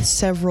beneath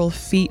several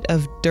feet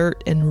of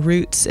dirt and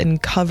roots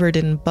and covered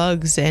in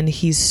bugs, and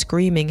he's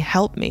screaming,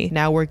 "Help me."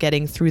 Now we're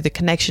getting through the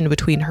connection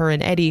between her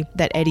and Eddie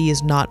that Eddie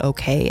is not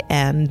okay,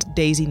 and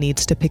Daisy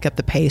needs to pick up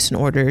the pace in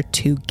order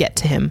to get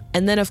to him.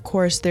 And then of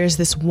course there's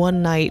this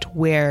one night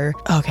where,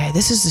 okay,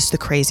 this is just the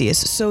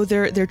craziest. So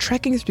they're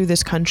trekking through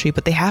this country,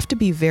 but they have to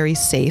be very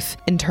safe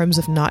in terms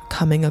of not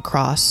coming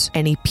across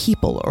any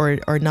people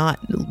or not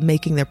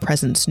making their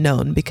presence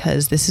known,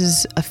 because this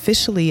is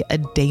officially a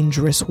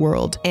dangerous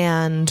world.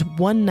 And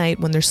one night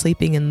when they're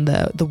sleeping in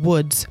the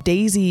woods,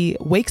 Daisy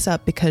wakes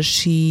up because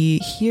she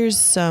hears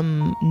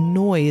some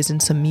noise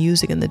and some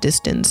music in the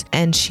distance,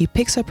 and she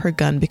picks up her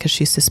gun because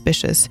she's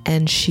suspicious,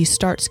 and she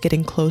starts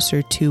getting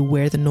closer to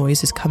where the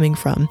noise is coming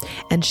from.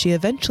 And she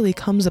eventually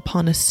comes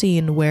upon a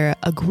scene where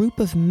a group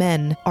of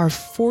men are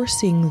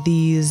forcing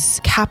these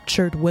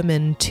captured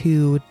women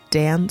to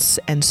dance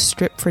and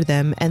strip for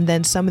them, and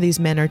then some of these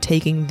men are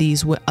taking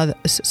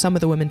some of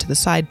the women to the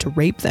side to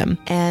rape them.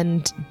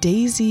 And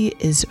Daisy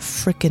is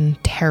freaking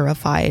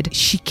terrified.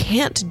 She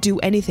can't do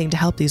anything to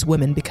help these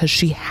women because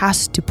she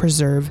has to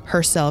preserve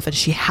herself and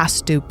she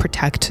has to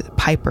protect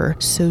Piper.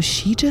 So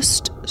she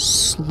just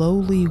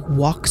slowly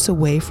walks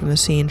away from the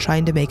scene,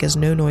 trying to make as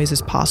no noise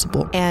as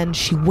possible. And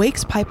she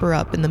wakes Piper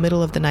up in the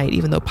middle of the night,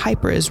 even though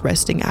Piper is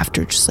resting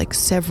after just like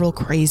several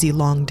crazy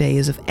long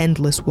days of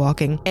endless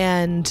walking.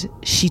 And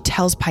she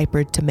tells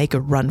Piper to make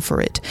a run for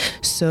it.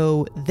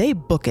 So they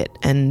book it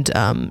and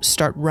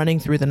start running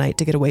through the night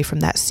to get away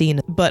from that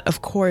scene. But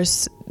of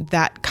course,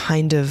 that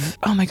kind of,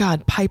 oh my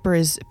God,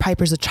 Piper's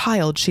a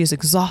child. She's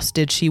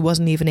exhausted. She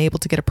wasn't even able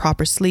to get a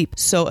proper sleep.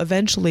 So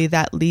eventually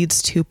that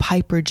leads to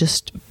Piper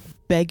just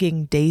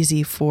begging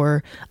Daisy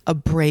for a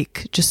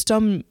break, just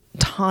some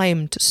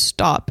time to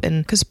stop.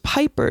 And because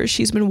Piper,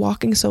 she's been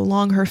walking so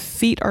long, her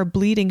feet are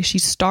bleeding,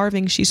 she's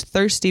starving, she's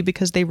thirsty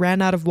because they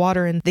ran out of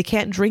water and they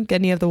can't drink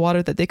any of the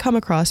water that they come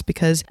across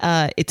because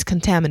it's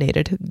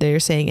contaminated. They're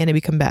saying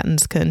enemy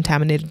combatants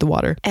contaminated the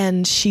water,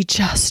 and she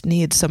just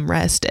needs some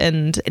rest.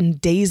 And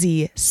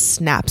Daisy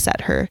snaps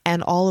at her,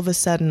 and all of a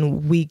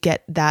sudden we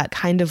get that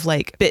kind of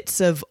like bits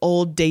of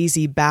old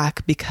Daisy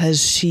back,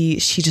 because she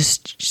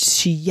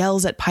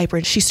yells at Piper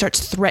and she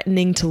starts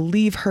threatening to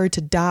leave her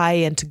to die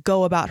and to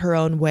go about her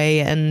own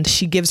way. And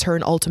she gives her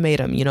an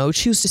ultimatum,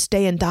 choose to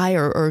stay and die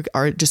or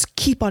just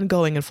keep on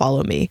going and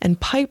follow me. And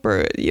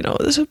Piper,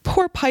 this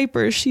poor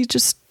Piper,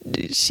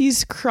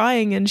 she's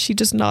crying and she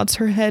just nods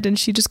her head and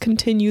she just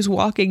continues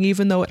walking,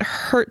 even though it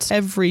hurts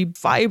every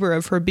fiber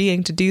of her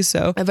being to do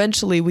so.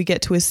 Eventually we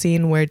get to a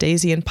scene where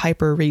Daisy and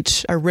Piper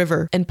reach a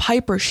river, and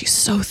Piper, she's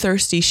so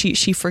thirsty,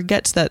 she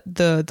forgets that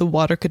the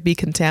water could be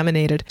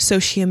contaminated. So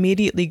she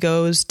immediately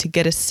goes to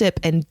get a sip,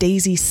 and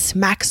Daisy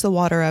smacks the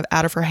water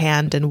out of her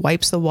hand and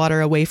wipes the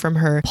water away from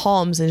her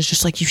palms, and is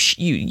just like,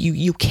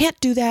 you can't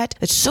do that.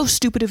 That's so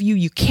stupid of you.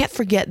 You can't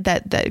forget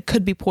that it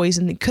could be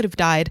poison. It could have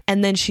died.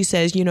 And then she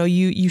says,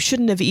 you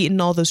shouldn't have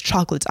eaten all those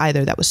chocolates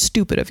either. That was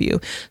stupid of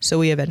you. So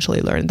we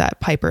eventually learned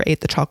that Piper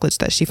ate the chocolates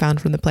that she found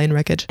from the plane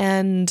wreckage.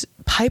 And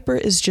Piper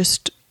is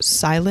just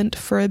silent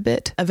for a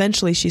bit.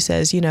 Eventually she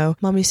says,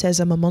 Mommy says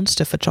I'm a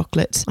monster for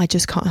chocolates. I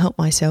just can't help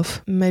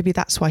myself. Maybe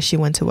that's why she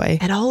went away.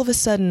 And all of a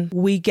sudden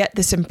we get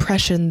this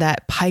impression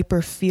that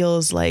Piper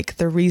feels like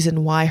the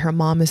reason why her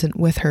mom isn't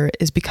with her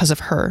is because of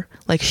her.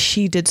 Like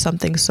she did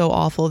something so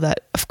awful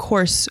that of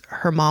course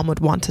her mom would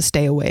want to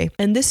stay away.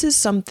 And this is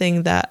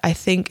something that I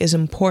think is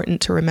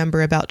important to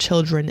remember about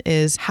children,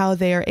 is how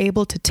they are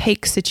able to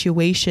take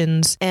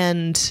situations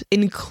and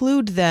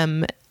include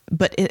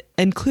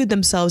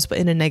themselves, but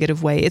in a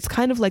negative way. It's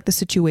kind of like the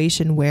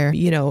situation where,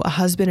 a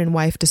husband and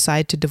wife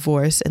decide to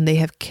divorce and they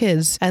have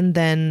kids, and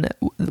then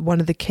one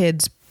of the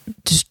kids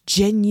just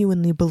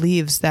genuinely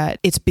believes that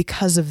it's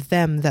because of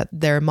them that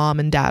their mom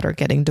and dad are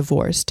getting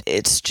divorced.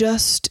 It's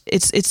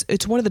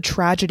one of the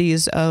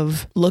tragedies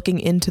of looking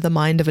into the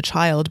mind of a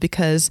child,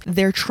 because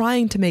they're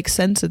trying to make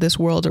sense of this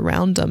world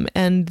around them,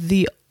 and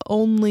the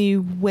only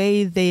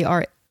way they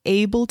are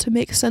able to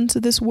make sense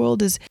of this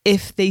world is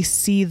if they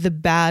see the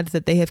bad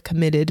that they have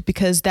committed,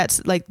 because that's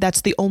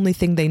the only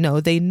thing they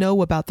know. They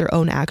know about their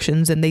own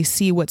actions and they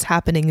see what's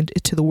happening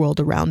to the world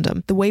around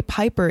them. The way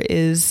Piper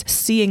is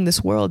seeing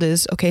this world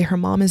is, okay, her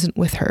mom isn't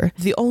with her.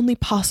 The only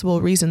possible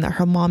reason that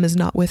her mom is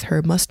not with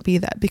her must be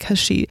that because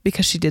she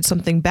did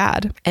something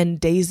bad. And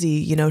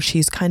Daisy,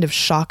 she's kind of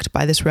shocked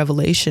by this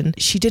revelation.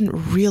 She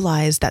didn't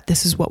realize that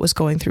this is what was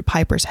going through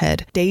Piper's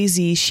head.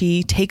 Daisy,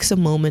 she takes a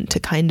moment to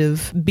kind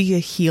of be a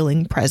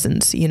healing presence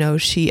presence. You know,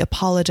 she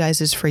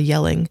apologizes for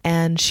yelling,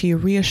 and she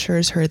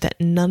reassures her that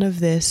none of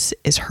this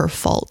is her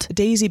fault.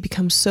 Daisy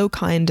becomes so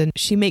kind, and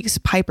she makes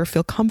Piper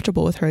feel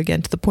comfortable with her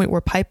again, to the point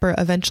where Piper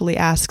eventually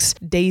asks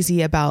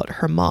Daisy about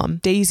her mom.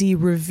 Daisy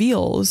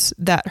reveals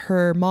that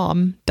her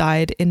mom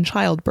died in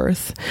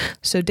childbirth.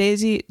 So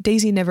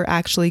Daisy never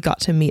actually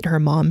got to meet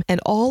her mom.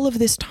 And all of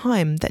this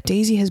time that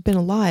Daisy has been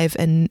alive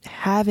and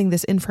having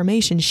this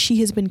information, she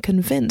has been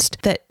convinced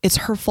that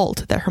it's her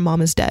fault that her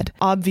mom is dead.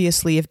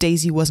 Obviously, if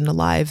Daisy wasn't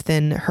alive,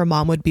 then her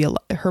mom would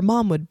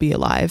be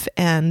alive,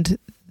 and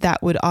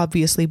that would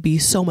obviously be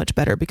so much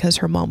better because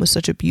her mom was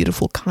such a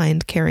beautiful,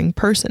 kind, caring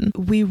person.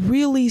 We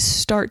really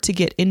start to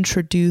get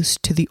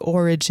introduced to the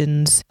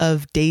origins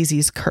of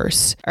Daisy's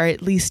curse, or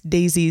at least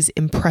Daisy's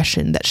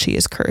impression that she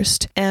is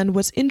cursed. And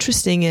what's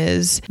interesting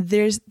is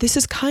this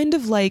is kind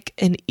of like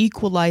an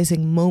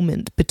equalizing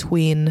moment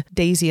between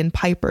Daisy and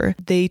Piper.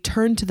 They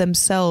turn to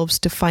themselves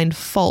to find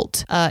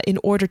fault in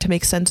order to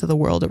make sense of the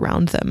world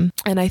around them.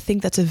 And I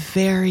think that's a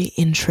very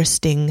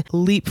interesting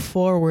leap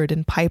forward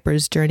in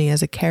Piper's journey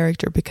as a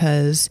character,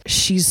 because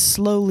she's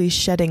slowly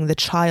shedding the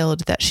child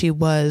that she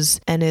was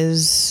and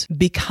is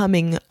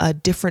becoming a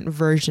different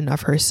version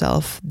of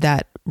herself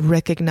that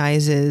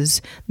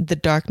recognizes the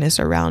darkness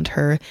around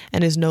her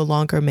and is no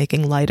longer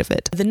making light of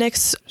it. The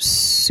next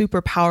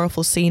super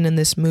powerful scene in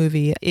this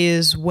movie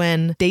is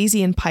when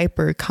Daisy and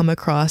Piper come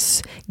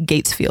across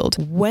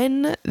Gatesfield.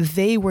 When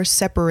they were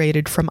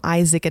separated from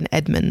Isaac and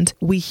Edmund,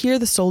 we hear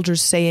the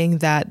soldiers saying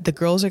that the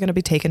girls are going to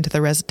be taken to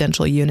the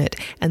residential unit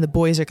and the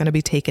boys are going to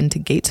be taken to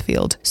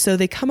Gatesfield. So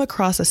they come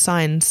across a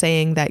sign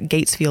saying that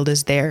Gatesfield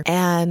is there,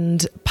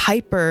 and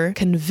Piper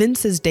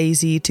convinces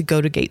Daisy to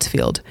go to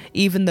Gatesfield,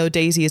 even though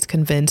Daisy is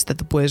convinced that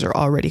the boys are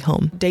already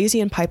home.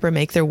 Daisy and Piper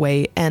make their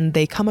way, and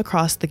they come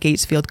across the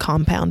Gatesfield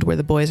compound where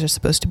the boys are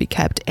supposed to be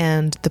kept,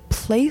 and the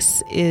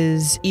place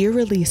is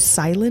eerily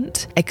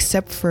silent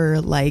except for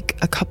like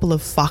a couple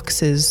of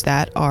foxes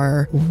that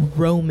are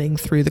roaming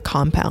through the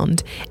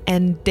compound.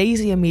 And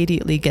Daisy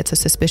immediately gets a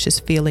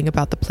suspicious feeling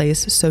about the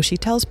place, so she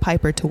tells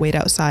Piper to wait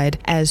outside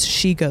as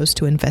she goes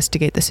to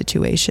investigate the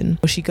situation.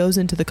 When she goes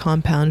into the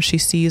compound, she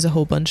sees a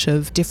whole bunch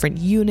of different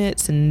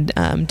units and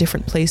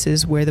different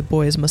places where the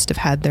boys must have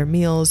had their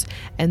meals,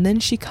 and then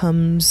she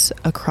comes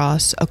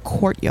across a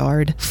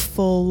courtyard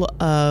full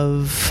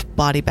of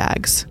body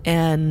bags,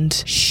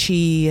 and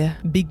she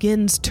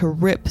begins to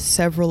rip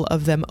several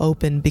of them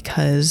open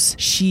because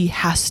she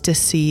has to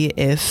see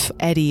if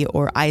Eddie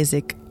or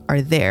Isaac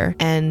are there.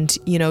 And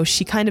you know,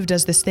 she kind of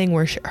does this thing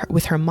where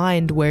with her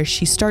mind where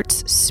she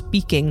starts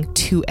speaking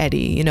to Eddie,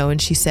 you know, and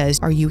she says,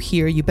 "Are you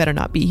here? You better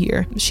not be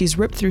here." She's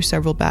ripped through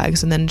several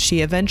bags, and then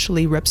she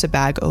eventually rips a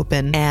bag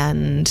open,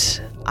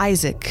 and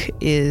Isaac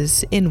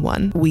is in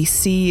one. We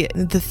see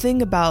the thing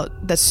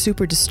that's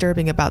super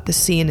disturbing about the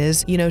scene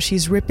is, you know,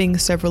 she's ripping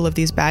several of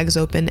these bags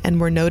open,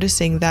 and we're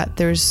noticing that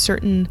there's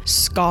certain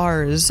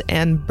scars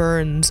and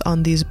burns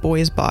on these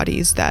boys'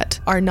 bodies that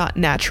are not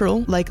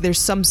natural. Like there's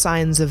some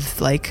signs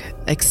of like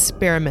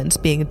experiments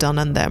being done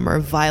on them or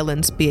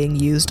violence being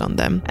used on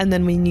them. And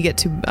then when you get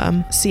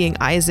to seeing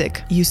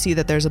Isaac, you see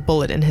that there's a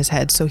bullet in his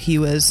head, so he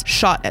was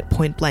shot at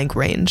point blank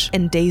range.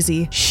 And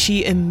Daisy,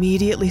 she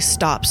immediately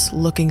stops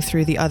looking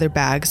through the other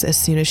bags as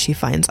soon as she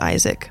finds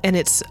Isaac. And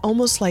it's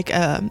almost like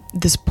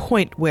this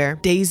point where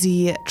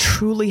Daisy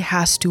truly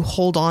has to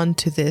hold on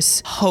to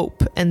this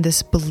hope and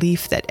this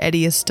belief that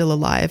Eddie is still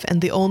alive,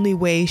 and the only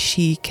way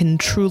she can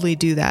truly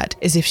do that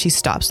is if she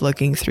stops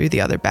looking through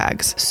the other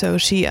bags. So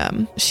she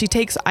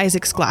takes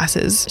Isaac's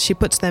glasses, she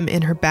puts them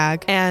in her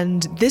bag,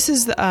 and this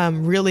is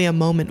really a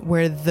moment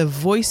where the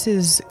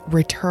voices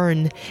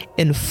return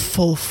in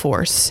full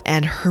force,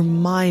 and her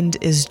mind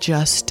is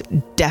just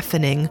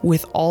deafening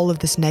with all of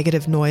this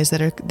negative noise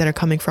that are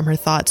coming from her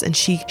thoughts. And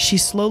she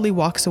slowly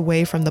walks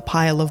away from the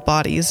pile of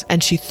bodies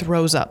and she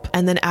throws up.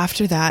 And then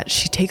after that,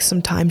 she takes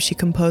some time, she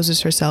composes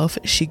herself,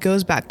 she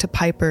goes back to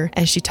Piper,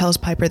 and she tells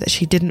Piper that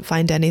she didn't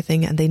find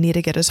anything and they need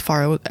to get as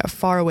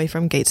far away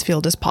from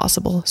Gatesfield as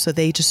possible. So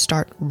they just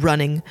start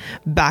running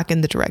back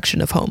in the direction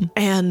of home.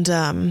 And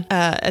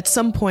at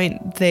some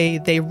point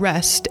they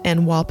rest,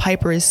 and while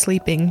Piper is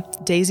sleeping,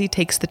 Daisy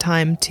takes the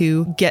time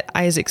to get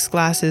Isaac's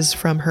glasses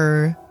from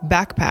her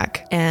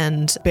backpack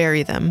and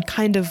bury them.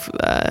 Kind of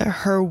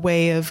her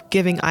way of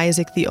giving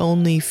Isaac the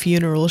only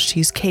funeral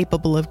she's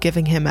capable of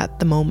giving him at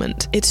the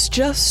moment. It's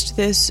just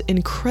this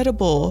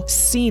incredible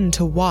scene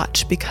to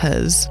watch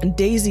because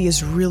Daisy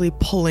is really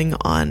pulling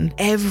on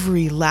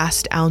every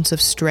last ounce of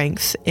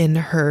strength in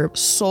her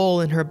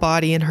soul, in her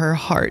body, in her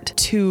heart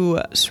to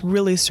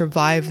really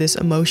survive this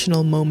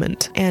emotional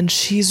moment. And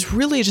she's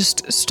really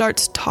just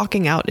starts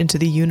talking out into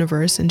the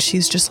universe, and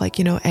she's just like,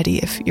 you know, Eddie,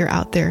 if you're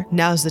out there,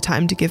 now's the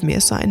time to give me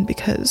a sign. mind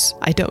because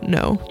I don't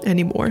know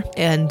anymore.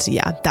 And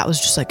yeah, that was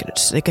just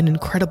like an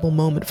incredible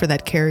moment for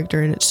that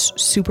character, and it's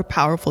super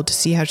powerful to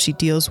see how she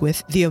deals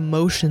with the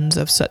emotions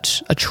of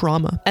such a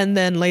trauma. And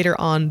then later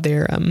on,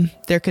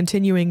 they're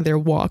continuing their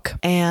walk,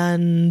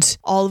 and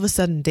all of a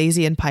sudden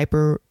Daisy and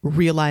Piper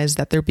realize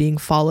that they're being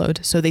followed,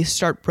 so they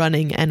start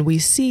running, and we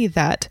see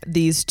that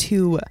these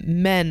two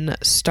men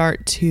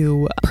start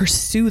to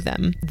pursue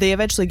them. They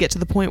eventually get to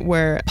the point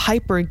where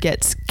Piper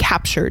gets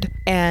captured,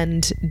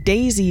 and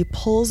Daisy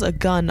pulls a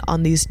gun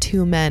on these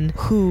two men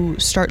who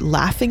start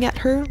laughing at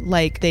her.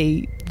 Like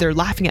they're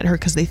laughing at her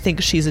because they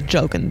think she's a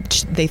joke, and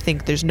they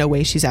think there's no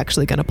way she's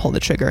actually going to pull the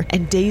trigger.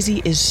 And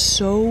Daisy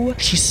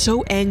she's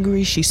so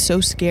angry, she's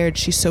so scared,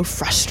 she's so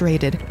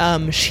frustrated.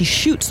 She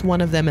shoots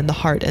one of them in the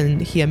heart,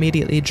 and he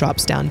immediately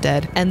drops down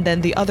dead. And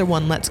then the other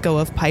one lets go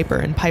of Piper,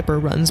 and Piper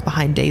runs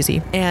behind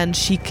Daisy. And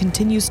she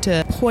continues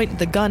to point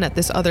the gun at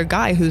this other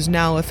guy who's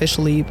now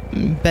officially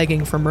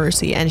begging for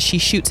mercy, and she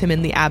shoots him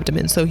in the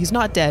abdomen. So he's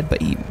not dead,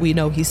 but we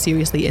know he's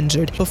seriously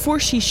injured. Before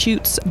she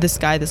shoots this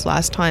guy this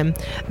last time,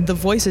 the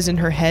voices in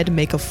her head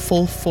make a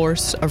full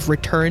force of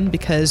return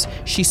because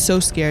she's so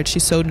scared,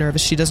 she's so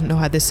nervous, she doesn't know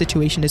how this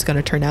situation is going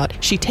to turn out.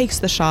 She takes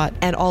the shot,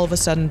 and all of a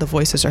sudden the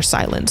voices are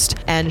silenced,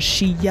 and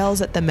she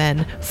yells at the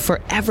men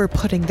forever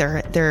putting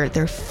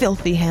their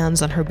filthy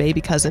hands on her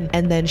baby cousin,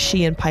 and then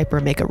she and Piper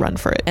make a run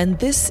for it. And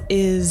this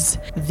is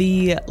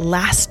the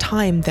last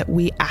time that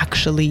we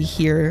actually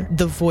hear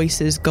the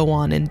voices go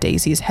on in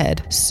Daisy's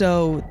head.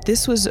 So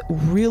this was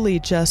really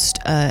just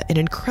an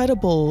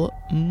incredible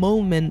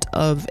moment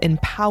of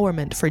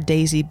empowerment for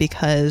Daisy,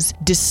 because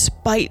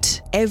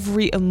despite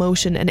every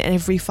emotion and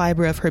every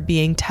fiber of her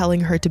being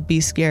telling her to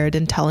be scared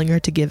and telling her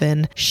to give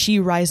in, she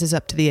rises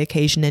up to the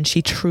occasion and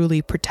she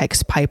truly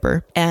protects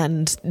Piper.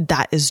 And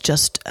that is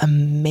just a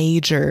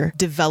major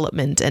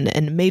development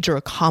and major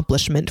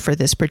accomplishment for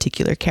this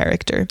particular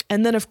character.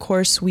 And then of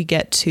course we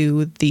get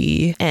to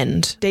the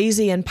end.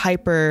 Daisy and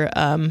Piper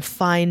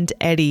find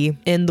Eddie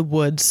in the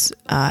woods,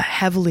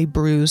 heavily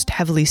bruised,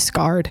 heavily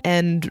scarred,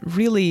 and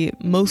really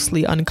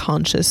mostly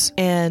unconscious.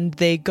 And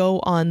they go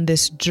on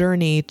this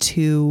journey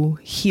to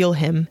heal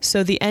him.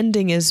 So the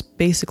ending is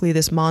basically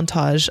this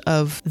montage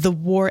of the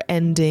war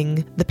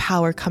ending, the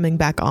power coming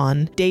back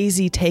on,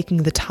 Daisy taking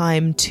the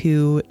time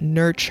to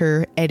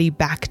nurture Eddie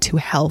back to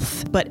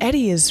health. But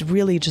Eddie is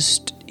really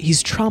just,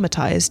 he's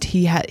traumatized.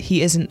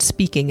 He isn't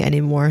speaking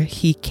anymore.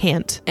 He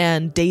can't.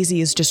 And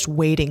Daisy is just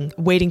waiting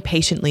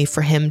patiently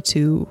for him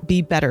to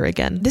be better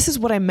again. This is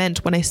what I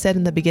meant when I said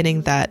in the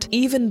beginning that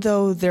even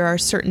though there are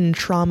certain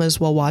traumas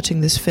while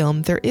watching this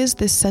film, there is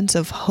this sense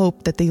of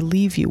hope that they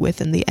leave you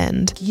with in the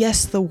end.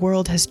 Yes, the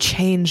world has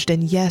changed,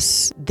 and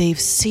yes, they've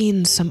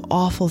seen some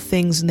awful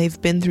things and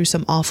they've been through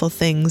some awful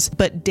things,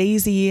 but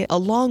Daisy,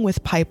 along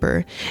with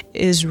Piper,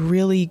 is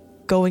really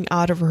going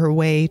out of her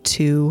way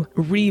to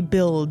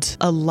rebuild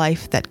a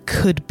life that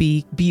could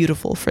be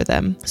beautiful for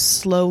them.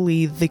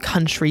 Slowly, the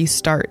country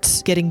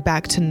starts getting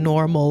back to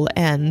normal,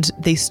 and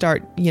they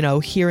start,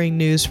 hearing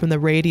news from the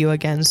radio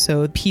again,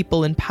 so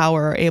people in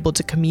power are able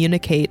to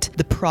communicate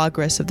the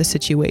progress of the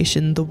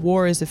situation. The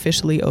war is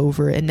officially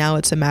over, and now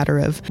it's a matter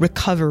of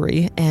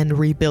recovery and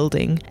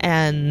rebuilding.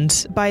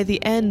 And by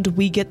the end,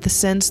 we get the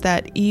sense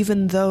that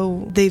even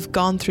though they've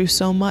gone through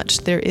so much,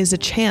 there is a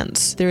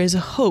chance, there is a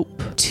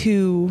hope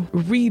to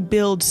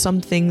rebuild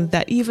something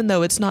that, even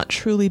though it's not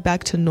truly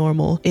back to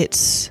normal,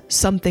 it's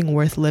something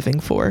worth living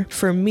for.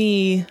 For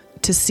me,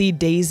 to see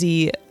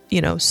Daisy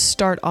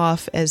start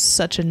off as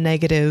such a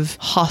negative,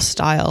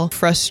 hostile,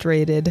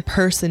 frustrated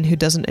person who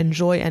doesn't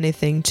enjoy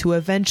anything, to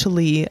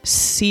eventually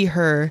see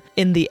her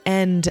in the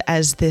end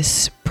as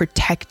this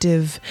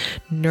protective,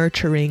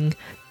 nurturing,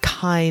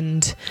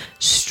 kind,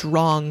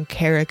 strong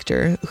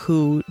character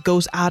who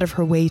goes out of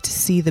her way to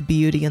see the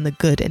beauty and the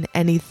good in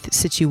any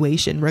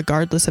situation,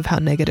 regardless of how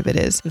negative it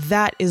is.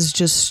 That is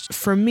just,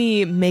 for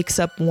me, makes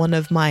up one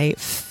of my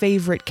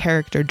favorite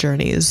character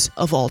journeys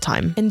of all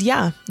time. And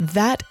yeah,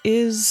 that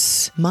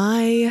is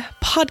my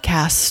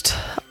podcast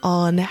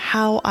on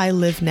How I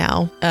Live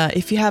Now.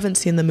 If you haven't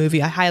seen the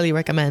movie, I highly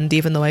recommend,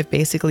 even though I've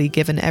basically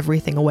given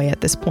everything away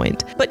at this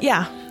point. But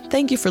yeah,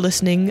 thank you for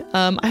listening.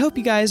 I hope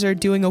you guys are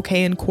doing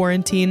okay in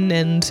quarantine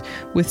and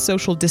with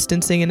social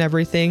distancing and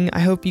everything. I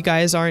hope you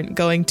guys aren't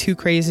going too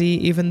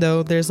crazy, even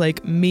though there's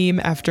like meme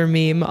after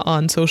meme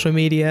on social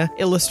media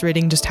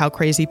illustrating just how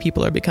crazy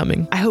people are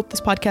becoming. I hope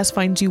this podcast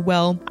finds you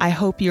well. I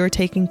hope you're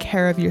taking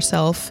care of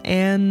yourself.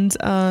 And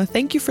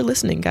thank you for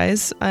listening,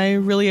 guys. I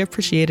really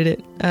appreciated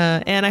it.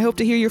 And I hope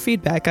to hear your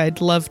feedback.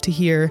 I'd love to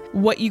hear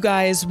what you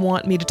guys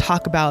want me to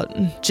talk about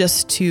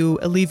just to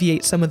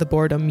alleviate some of the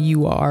boredom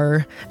you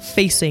are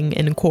facing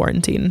in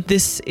quarantine.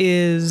 This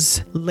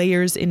is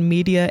Layers in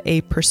Media,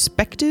 a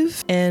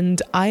Perspective,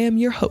 and I am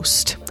your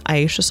host,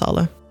 Aisha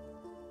Saleh.